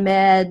taking my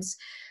meds.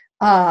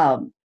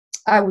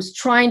 I was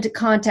trying to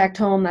contact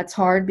home. That's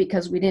hard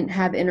because we didn't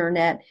have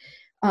internet.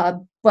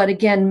 But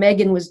again,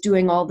 Megan was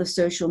doing all the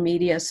social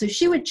media. So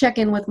she would check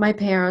in with my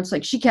parents.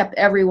 Like, she kept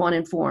everyone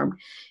informed.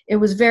 It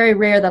was very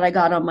rare that I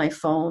got on my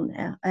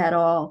phone at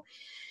all.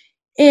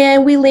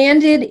 And we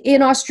landed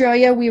in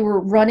Australia. We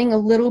were running a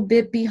little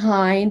bit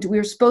behind. We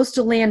were supposed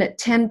to land at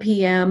 10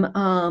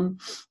 p.m.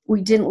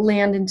 We didn't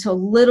land until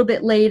a little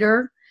bit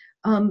later.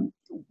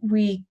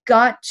 We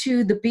got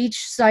to the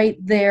beach site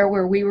there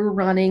where we were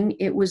running.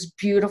 It was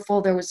beautiful.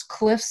 There was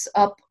cliffs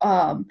up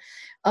on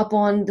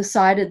the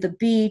side of the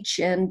beach,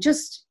 and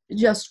just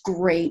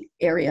great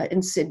area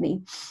in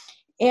Sydney.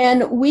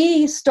 And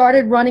we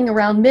started running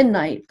around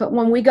midnight. But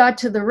when we got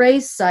to the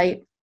race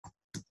site,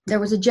 there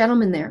was a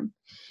gentleman there.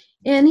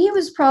 And he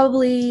was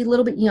probably a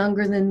little bit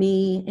younger than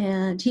me.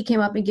 And he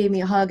came up and gave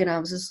me a hug. And I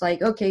was just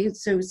like, okay,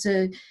 so it's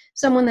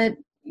someone that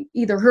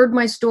either heard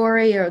my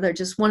story or they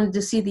just wanted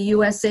to see the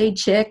USA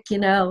chick,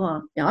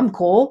 I'm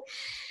cool.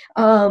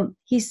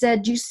 He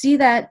said, "Do you see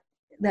that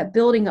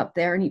building up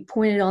there?" And he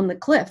pointed on the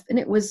cliff, and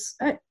it was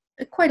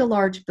quite a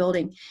large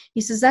building.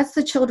 He says, "That's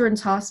the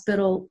Children's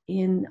Hospital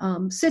in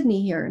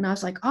Sydney here." And I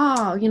was like,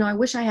 "Oh, I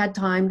wish I had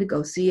time to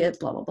go see it,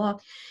 blah, blah, blah."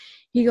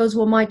 He goes,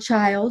 "Well, my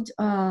child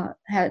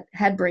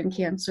had brain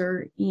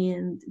cancer,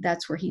 and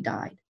that's where he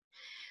died."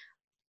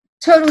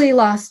 Totally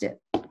lost it.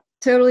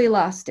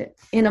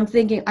 And I'm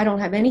thinking, I don't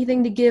have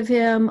anything to give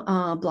him,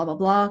 blah, blah,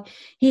 blah.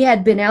 He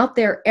had been out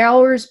there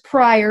hours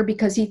prior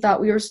because he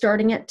thought we were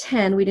starting at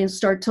 10. We didn't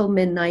start till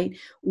midnight,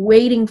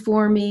 waiting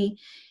for me.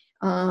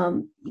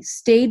 He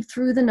stayed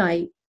through the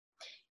night.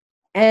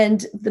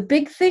 And the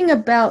big thing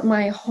about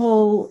my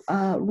whole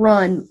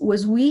run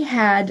was we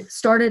had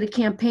started a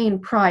campaign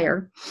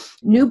prior.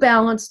 New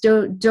Balance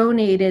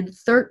donated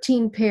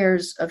 13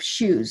 pairs of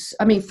shoes.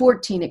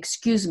 14,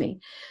 excuse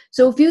me.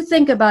 So if you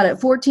think about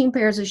it, 14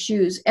 pairs of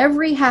shoes.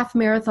 Every half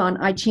marathon,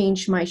 I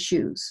changed my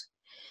shoes.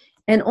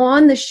 And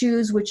on the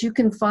shoes, which you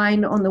can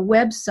find on the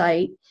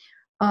website,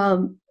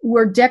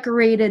 were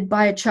decorated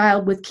by a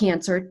child with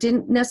cancer. It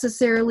didn't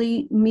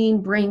necessarily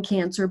mean brain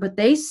cancer, but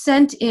they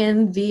sent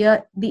in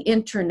via the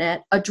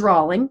internet a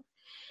drawing.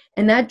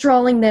 And that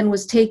drawing then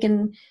was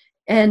taken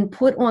and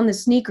put on the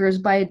sneakers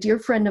by a dear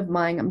friend of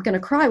mine. I'm going to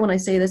cry when I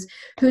say this,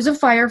 who's a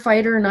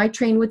firefighter, and I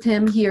trained with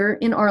him here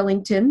in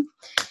Arlington.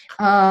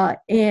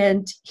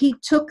 And he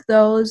took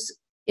those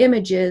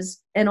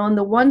images and on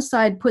the one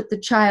side put the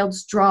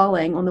child's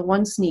drawing on the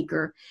one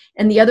sneaker,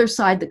 and the other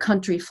side the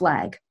country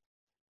flag.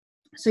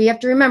 So you have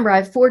to remember, I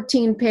have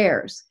 14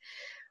 pairs.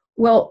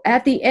 Well,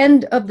 at the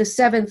end of the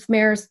 7th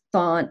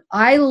marathon,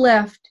 I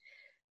left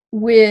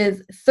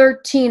with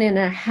 13 and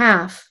a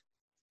half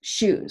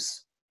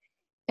shoes.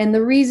 And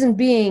the reason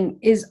being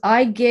is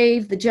I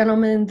gave the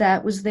gentleman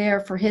that was there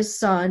for his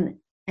son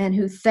and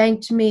who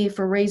thanked me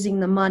for raising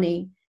the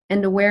money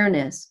and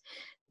awareness,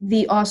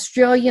 the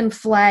Australian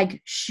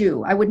flag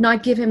shoe. I would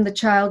not give him the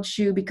child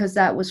shoe because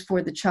that was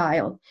for the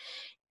child.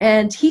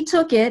 And he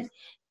took it.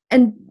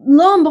 And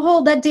lo and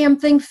behold, that damn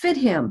thing fit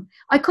him.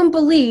 I couldn't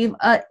believe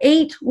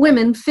 8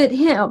 women fit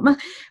him.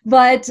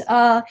 But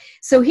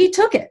so he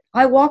took it.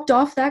 I walked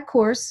off that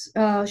course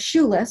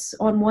shoeless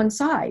on one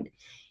side.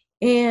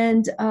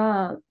 And,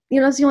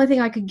 it's the only thing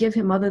I could give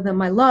him other than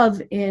my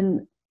love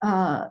in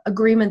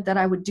agreement that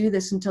I would do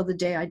this until the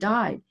day I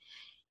died.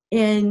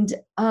 And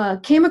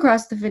came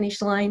across the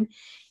finish line.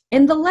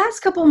 And the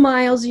last couple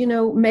miles,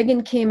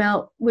 Megan came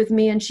out with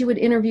me and she would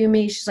interview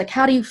me. She's like,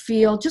 "How do you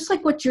feel?" Just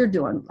like what you're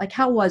doing. Like,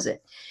 how was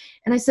it?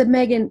 And I said,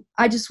 "Megan,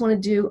 I just want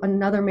to do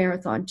another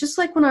marathon." Just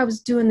like when I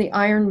was doing the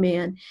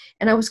Ironman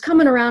and I was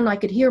coming around, I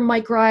could hear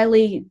Mike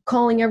Riley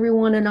calling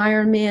everyone an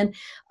Ironman.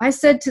 I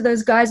said to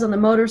those guys on the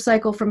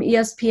motorcycle from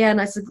ESPN,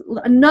 I said,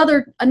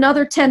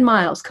 another 10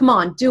 miles. Come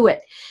on, do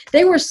it.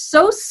 They were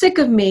so sick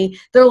of me.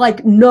 They're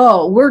like,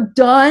 "No, we're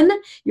done.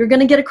 You're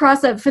going to get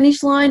across that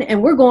finish line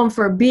and we're going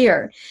for a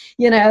beer."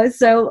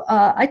 So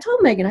I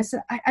told Megan, I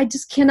said, I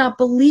just cannot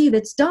believe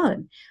it's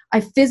done.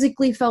 I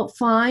physically felt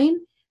fine.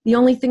 The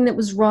only thing that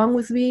was wrong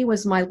with me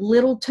was my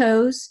little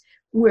toes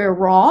were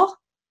raw.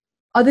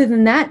 Other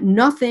than that,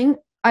 nothing.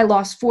 I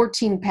lost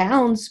 14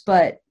 pounds,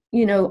 but,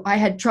 I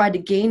had tried to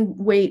gain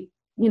weight,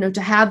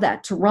 to have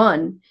that to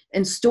run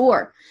and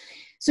store.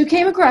 So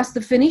came across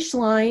the finish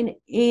line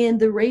and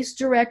the race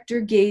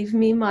director gave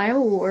me my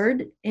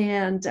award.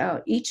 And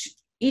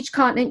each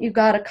continent, you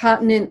got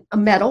a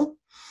medal.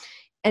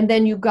 And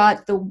then you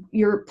got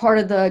you're part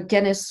of the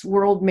Guinness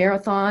World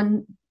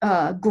Marathon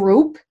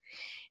group.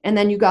 And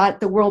then you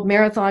got the World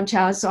Marathon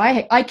Challenge. So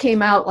I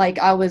came out like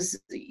I was,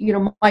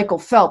 Michael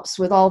Phelps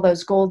with all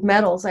those gold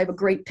medals. I have a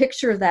great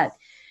picture of that.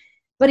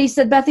 But he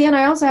said, Beth Ann,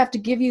 I also have to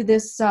give you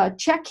this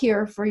check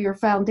here for your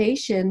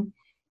foundation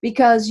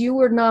because you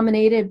were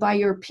nominated by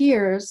your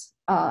peers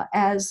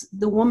as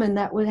the woman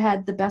that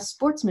had the best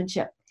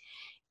sportsmanship.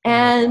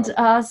 And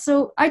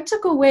so I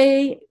took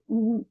away,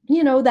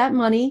 that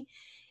money.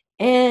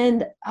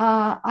 And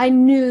I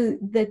knew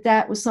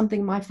that was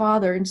something my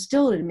father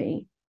instilled in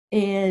me.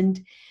 And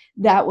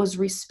that was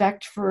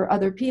respect for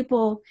other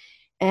people,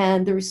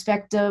 and the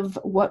respect of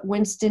what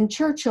Winston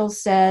Churchill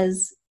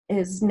says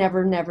is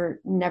never, never,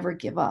 never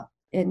give up.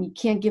 And you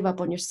can't give up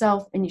on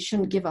yourself, and you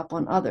shouldn't give up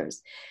on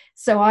others.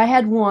 So I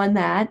had won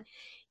that.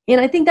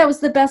 And I think that was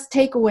the best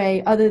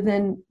takeaway, other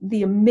than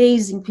the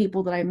amazing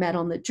people that I met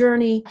on the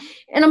journey.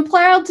 And I'm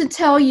proud to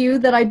tell you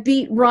that I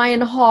beat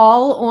Ryan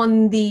Hall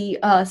on the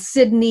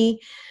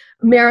Sydney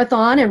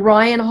Marathon, and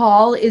Ryan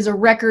Hall is a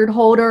record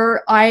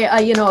holder,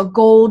 a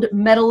gold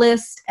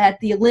medalist at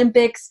the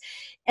Olympics,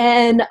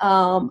 and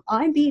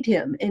I beat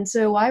him. And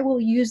so I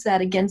will use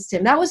that against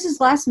him. That was his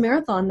last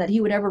marathon that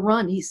he would ever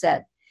run, he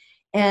said.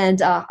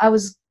 And I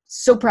was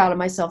so proud of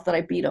myself that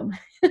I beat him.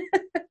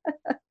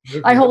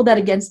 I hold that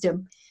against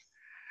him.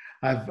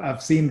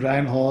 I've seen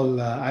Ryan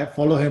Hall. I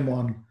follow him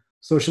on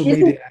social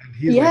media, and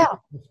he's like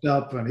puffed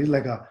up, and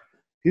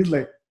he's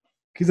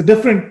a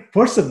different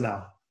person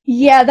now.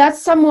 Yeah,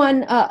 that's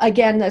someone,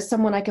 that's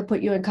someone I could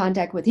put you in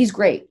contact with. He's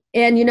great.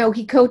 And,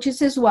 he coaches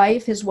his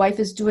wife. His wife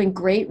is doing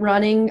great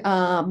running.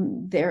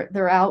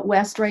 They're out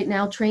west right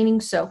now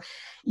training. So,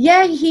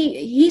 yeah,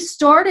 he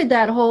started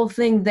that whole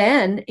thing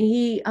then.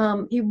 He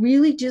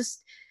really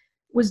just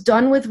was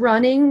done with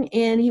running,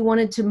 and he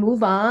wanted to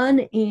move on,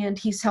 and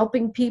he's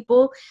helping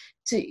people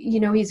to,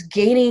 he's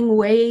gaining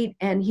weight,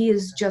 and he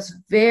is just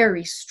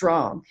very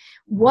strong.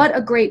 What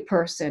a great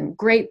person.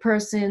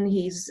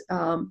 He's,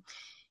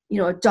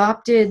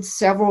 adopted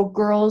several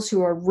girls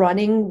who are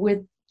running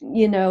with,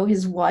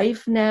 his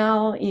wife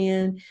now,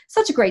 and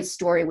such a great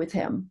story with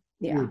him.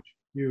 Yeah.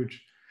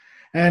 Huge.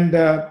 And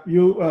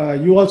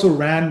you also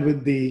ran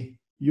with the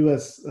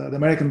U.S., the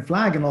American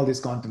flag in all these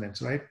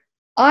continents, right?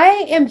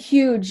 I am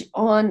huge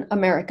on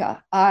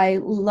America. I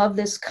love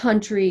this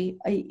country.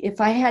 If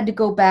I had to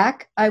go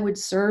back, I would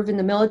serve in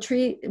the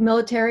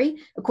military.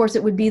 Of course,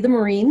 it would be the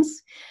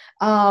Marines.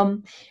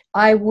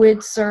 I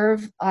would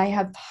serve. I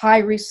have high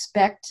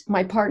respect.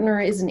 My partner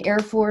is an Air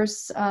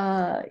Force,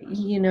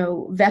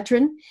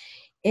 veteran,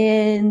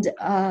 and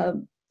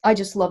I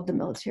just love the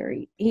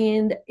military.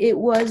 And it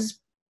was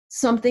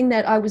something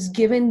that I was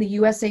given, the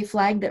USA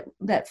flag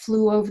that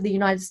flew over the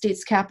United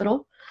States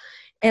Capitol.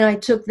 And I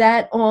took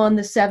that on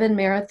the 7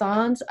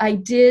 marathons. I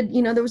did,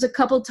 there was a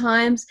couple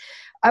times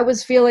I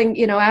was feeling,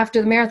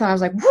 after the marathon, I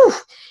was like, whew,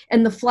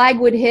 and the flag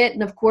would hit.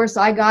 And of course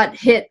I got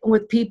hit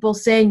with people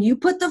saying, you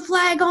put the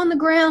flag on the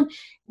ground.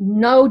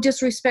 No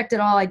disrespect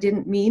at all. I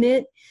didn't mean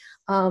it.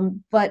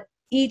 But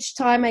each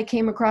time I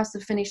came across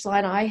the finish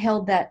line, I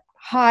held that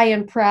high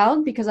and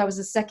proud because I was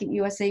the second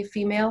USA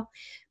female.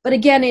 But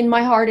again, in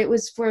my heart, it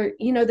was for,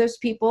 those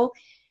people.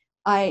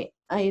 I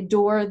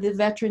adore the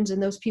veterans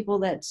and those people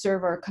that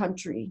serve our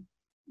country.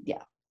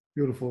 Yeah.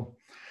 Beautiful.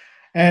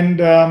 And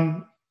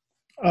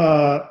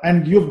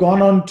you've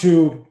gone on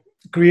to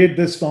create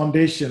this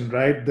foundation,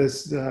 right?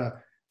 This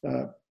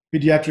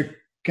pediatric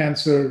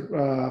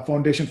cancer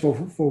foundation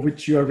for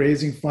which you are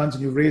raising funds,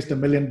 and you've raised $1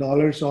 million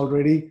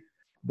already.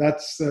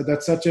 That's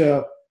such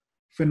a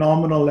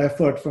phenomenal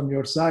effort from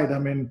your side. I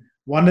mean,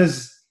 one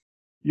is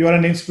you're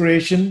an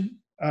inspiration,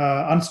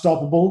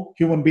 unstoppable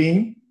human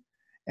being.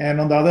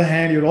 And on the other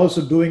hand, you're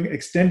also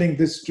extending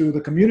this to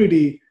the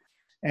community.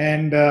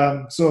 And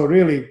so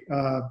really,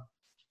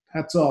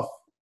 hats off.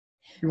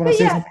 You want to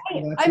say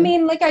something? I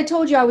mean, like I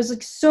told you, I was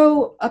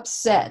so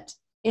upset.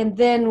 And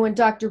then when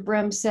Dr.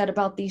 Brem said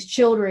about these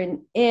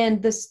children,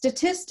 and the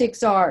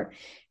statistics are,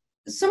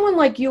 someone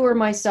like you or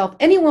myself,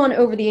 anyone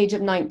over the age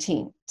of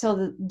 19 till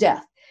the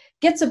death,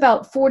 gets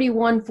about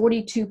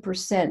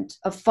 42%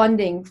 of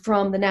funding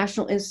from the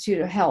National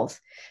Institute of Health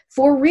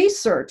for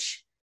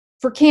research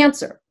for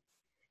cancer.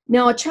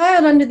 Now, a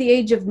child under the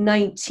age of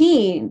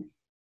 19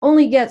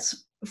 only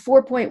gets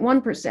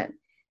 4.1%.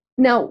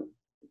 Now,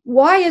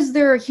 why is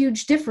there a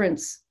huge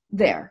difference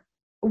there?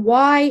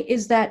 Why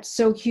is that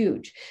so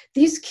huge?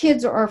 These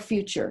kids are our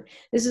future.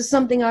 This is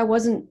something I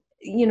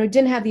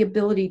didn't have the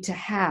ability to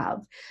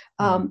have.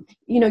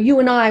 You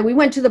and I, we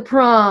went to the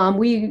prom,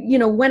 we,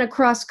 went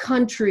across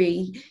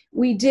country,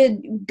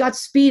 got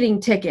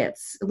speeding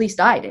tickets, at least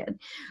I did.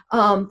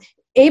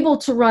 Able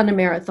to run a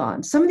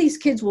marathon. Some of these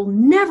kids will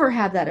never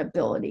have that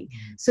ability.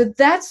 So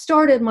that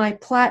started my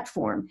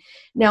platform.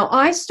 Now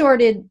I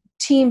started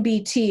Team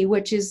BT,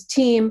 which is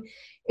team,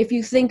 if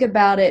you think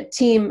about it,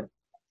 team,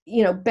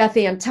 Beth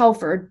Ann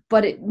Telford,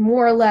 but it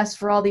more or less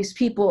for all these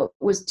people, it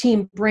was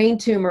Team Brain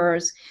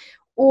Tumors,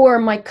 or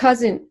my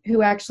cousin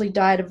who actually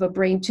died of a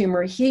brain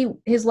tumor.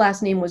 His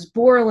last name was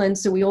Borland.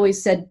 So we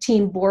always said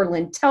Team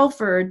Borland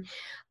Telford.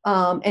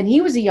 And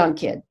he was a young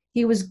kid.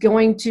 He was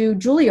going to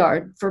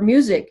Juilliard for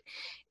music.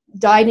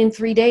 died in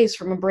 3 days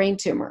from a brain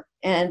tumor.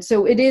 And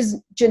so it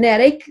is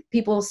genetic.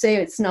 People say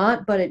it's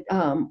not, but it,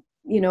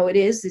 it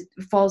is. It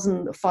falls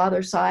on the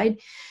father's side.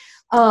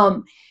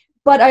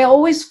 But I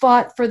always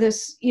fought for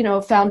this,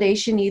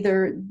 foundation,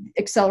 either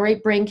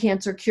Accelerate Brain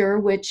Cancer Cure,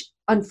 which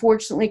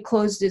unfortunately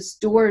closed its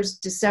doors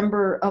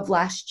December of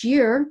last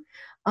year,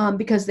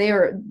 because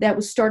that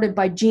was started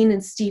by Gene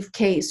and Steve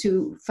Case,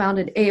 who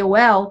founded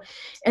AOL,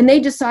 and they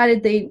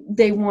decided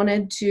they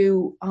wanted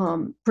to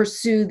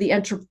pursue the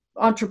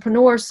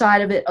entrepreneur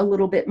side of it a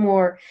little bit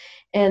more.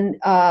 And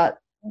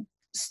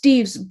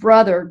Steve's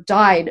brother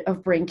died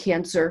of brain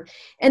cancer,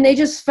 and they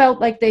just felt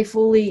like they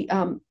fully,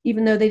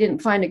 even though they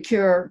didn't find a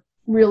cure,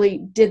 really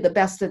did the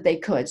best that they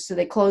could. So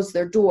they closed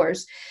their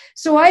doors.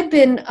 So I've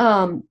been,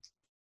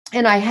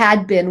 and I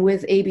had been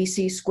with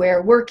ABC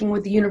Square, working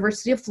with the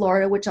University of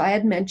Florida, which I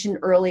had mentioned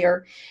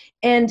earlier.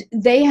 And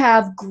they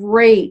have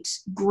great,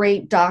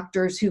 great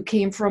doctors who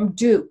came from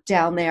Duke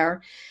down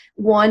there.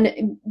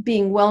 One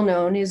being well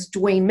known is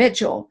Dwayne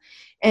Mitchell.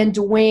 And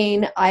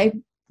Dwayne, I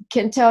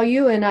can tell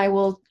you, and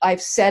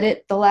I've said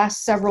it the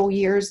last several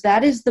years,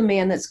 that is the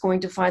man that's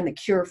going to find the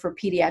cure for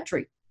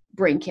pediatric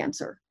brain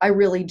cancer. I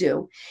really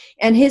do.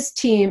 And his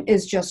team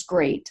is just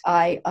great.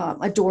 I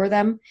adore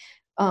them.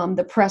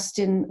 The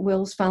Preston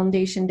Wills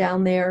Foundation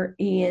down there,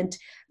 and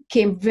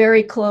came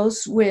very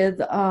close with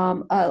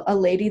a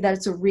lady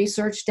that's a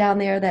research down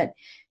there that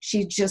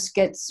she just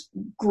gets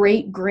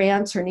great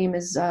grants. Her name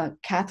is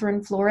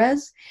Catherine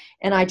Flores,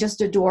 and I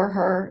just adore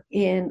her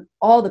and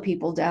all the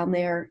people down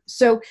there.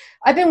 So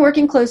I've been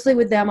working closely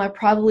with them. I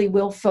probably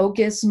will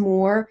focus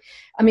more.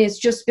 I mean, it's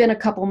just been a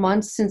couple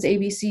months since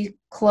ABC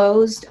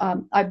closed.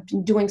 I've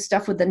been doing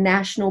stuff with the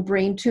National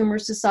Brain Tumor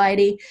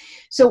Society.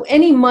 So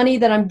any money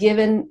that I'm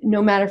given,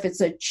 no matter if it's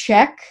a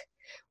check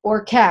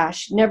or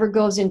cash, never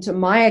goes into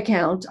my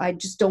account. I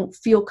just don't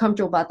feel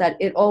comfortable about that.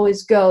 It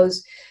always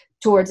goes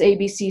towards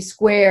ABC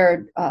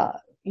Squared,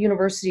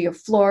 University of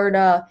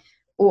Florida,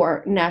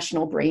 or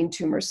National Brain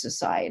Tumor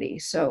Society.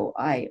 So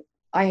I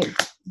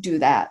do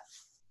that.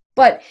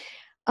 But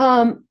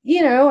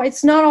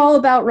it's not all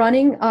about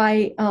running.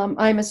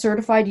 I'm a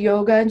certified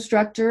yoga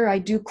instructor. I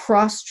do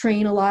cross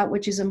train a lot,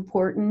 which is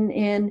important.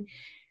 And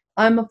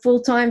I'm a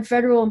full-time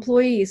federal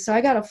employee, so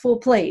I got a full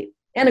plate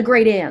and a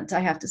great aunt,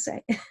 I have to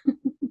say.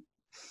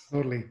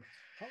 Totally.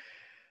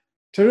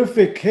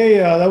 Terrific. Hey,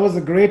 that was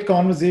a great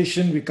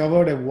conversation. We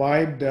covered a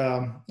wide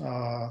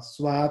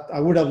swath. I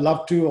would have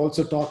loved to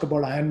also talk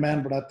about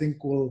Ironman, but I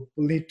think we'll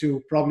need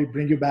to probably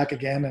bring you back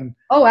again. And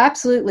oh,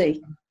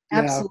 absolutely. Yeah,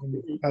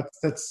 absolutely.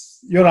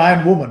 That's you're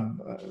Iron Woman.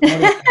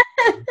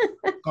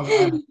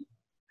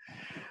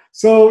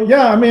 So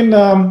yeah, I mean,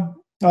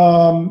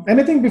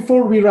 anything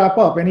before we wrap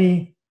up?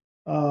 Any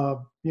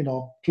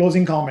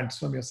closing comments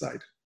from your side?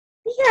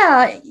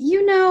 Yeah,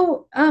 you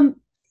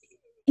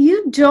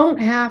don't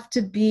have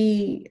to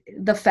be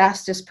the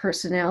fastest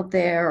person out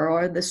there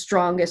or the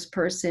strongest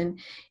person.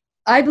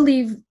 I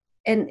believe,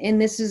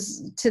 and this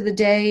is to the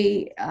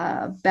day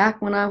back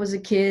when I was a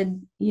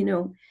kid,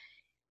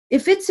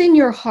 if it's in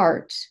your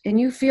heart and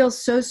you feel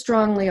so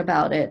strongly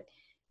about it,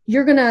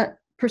 you're going to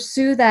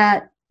pursue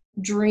that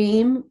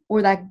dream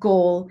or that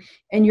goal,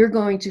 and you're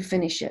going to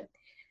finish it.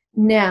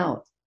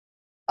 Now,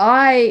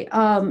 I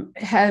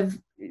have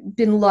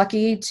been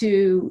lucky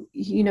to,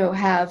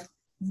 have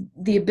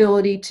the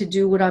ability to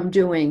do what I'm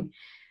doing.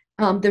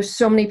 There's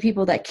so many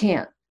people that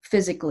can't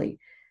physically,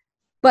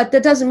 but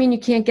that doesn't mean you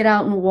can't get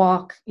out and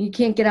walk. You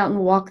can't get out and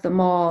walk the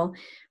mall.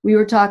 We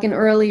were talking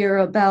earlier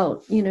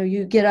about,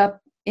 you get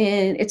up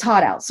and it's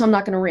hot out, so I'm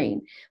not going to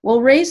rain.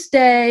 Well, race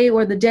day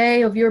or the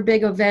day of your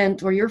big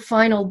event or your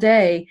final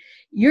day,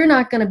 you're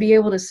not going to be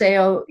able to say,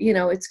 oh,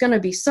 it's going to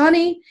be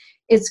sunny,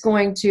 it's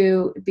going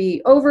to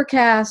be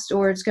overcast,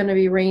 or it's going to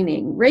be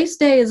raining. Race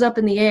day is up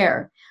in the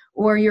air.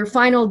 Or your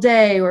final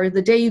day, or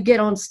the day you get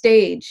on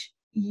stage,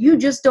 you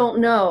just don't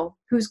know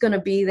who's going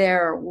to be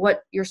there, or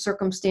what your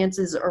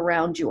circumstances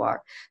around you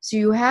are. So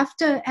you have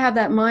to have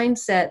that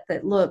mindset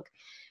that, look,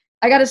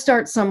 I got to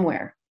start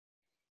somewhere.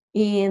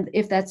 And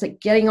if that's like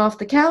getting off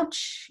the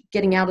couch,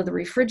 getting out of the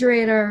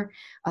refrigerator,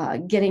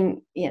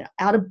 getting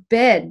out of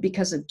bed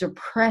because of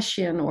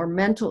depression or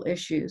mental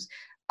issues,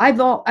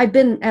 I've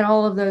been at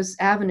all of those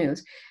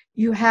avenues.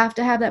 You have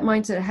to have that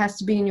mindset. It has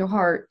to be in your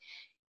heart.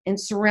 And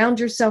surround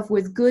yourself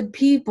with good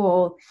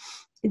people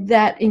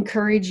that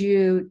encourage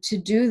you to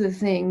do the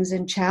things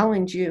and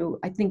challenge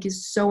you, I think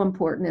is so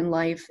important in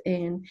life.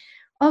 And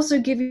also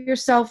give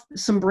yourself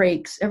some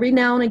breaks. Every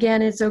now and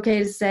again, it's okay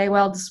to say,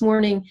 well, this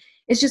morning,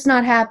 it's just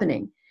not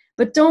happening.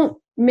 But don't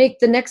make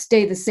the next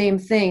day the same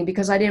thing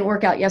because I didn't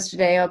work out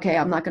yesterday. Okay,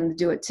 I'm not going to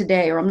do it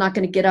today, or I'm not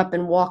going to get up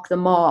and walk the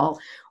mall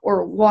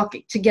or walk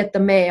to get the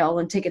mail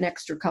and take an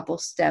extra couple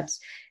steps.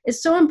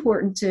 It's so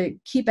important to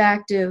keep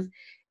active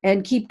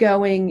and keep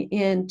going,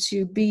 and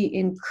to be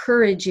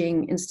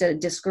encouraging instead of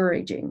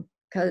discouraging,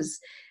 because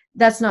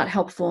that's not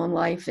helpful in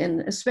life.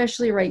 And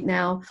especially right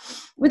now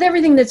with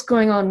everything that's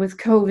going on with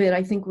COVID,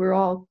 I think we're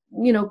all,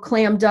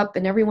 clammed up,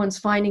 and everyone's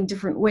finding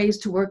different ways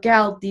to work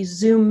out, these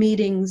Zoom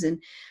meetings and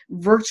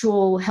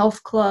virtual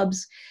health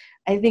clubs.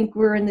 I think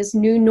we're in this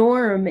new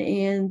norm,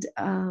 and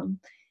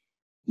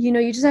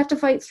you just have to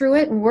fight through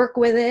it and work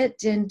with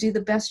it and do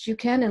the best you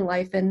can in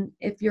life. And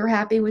if you're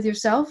happy with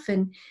yourself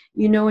and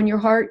in your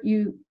heart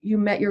you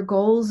met your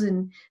goals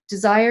and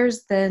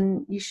desires,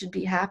 then you should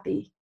be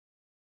happy.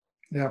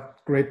 Yeah,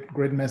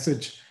 great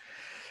message.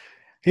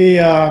 Hey,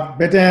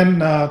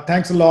 Betan,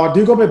 thanks a lot. Do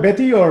you go by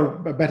Betty or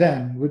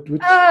Betan? Which?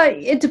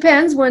 It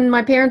depends. When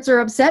my parents are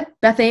upset,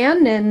 Beth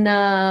Ann, and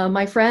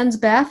my friends,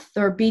 Beth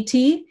or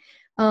BT.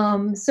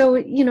 So,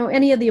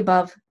 any of the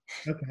above.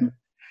 Okay.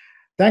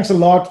 Thanks a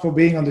lot for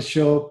being on the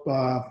show.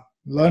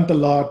 Learned a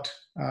lot.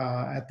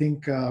 I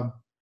think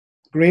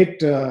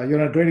great.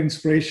 You're a great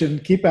inspiration.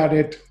 Keep at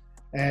it.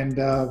 And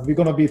we're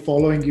going to be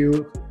following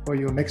you for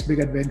your next big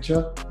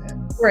adventure.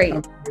 And great.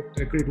 Have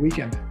a great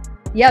weekend.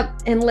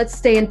 Yep. And let's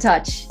stay in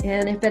touch.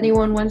 And if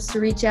anyone wants to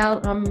reach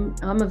out,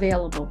 I'm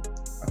available.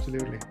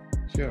 Absolutely.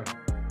 Sure.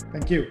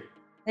 Thank you.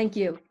 Thank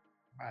you.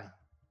 Bye.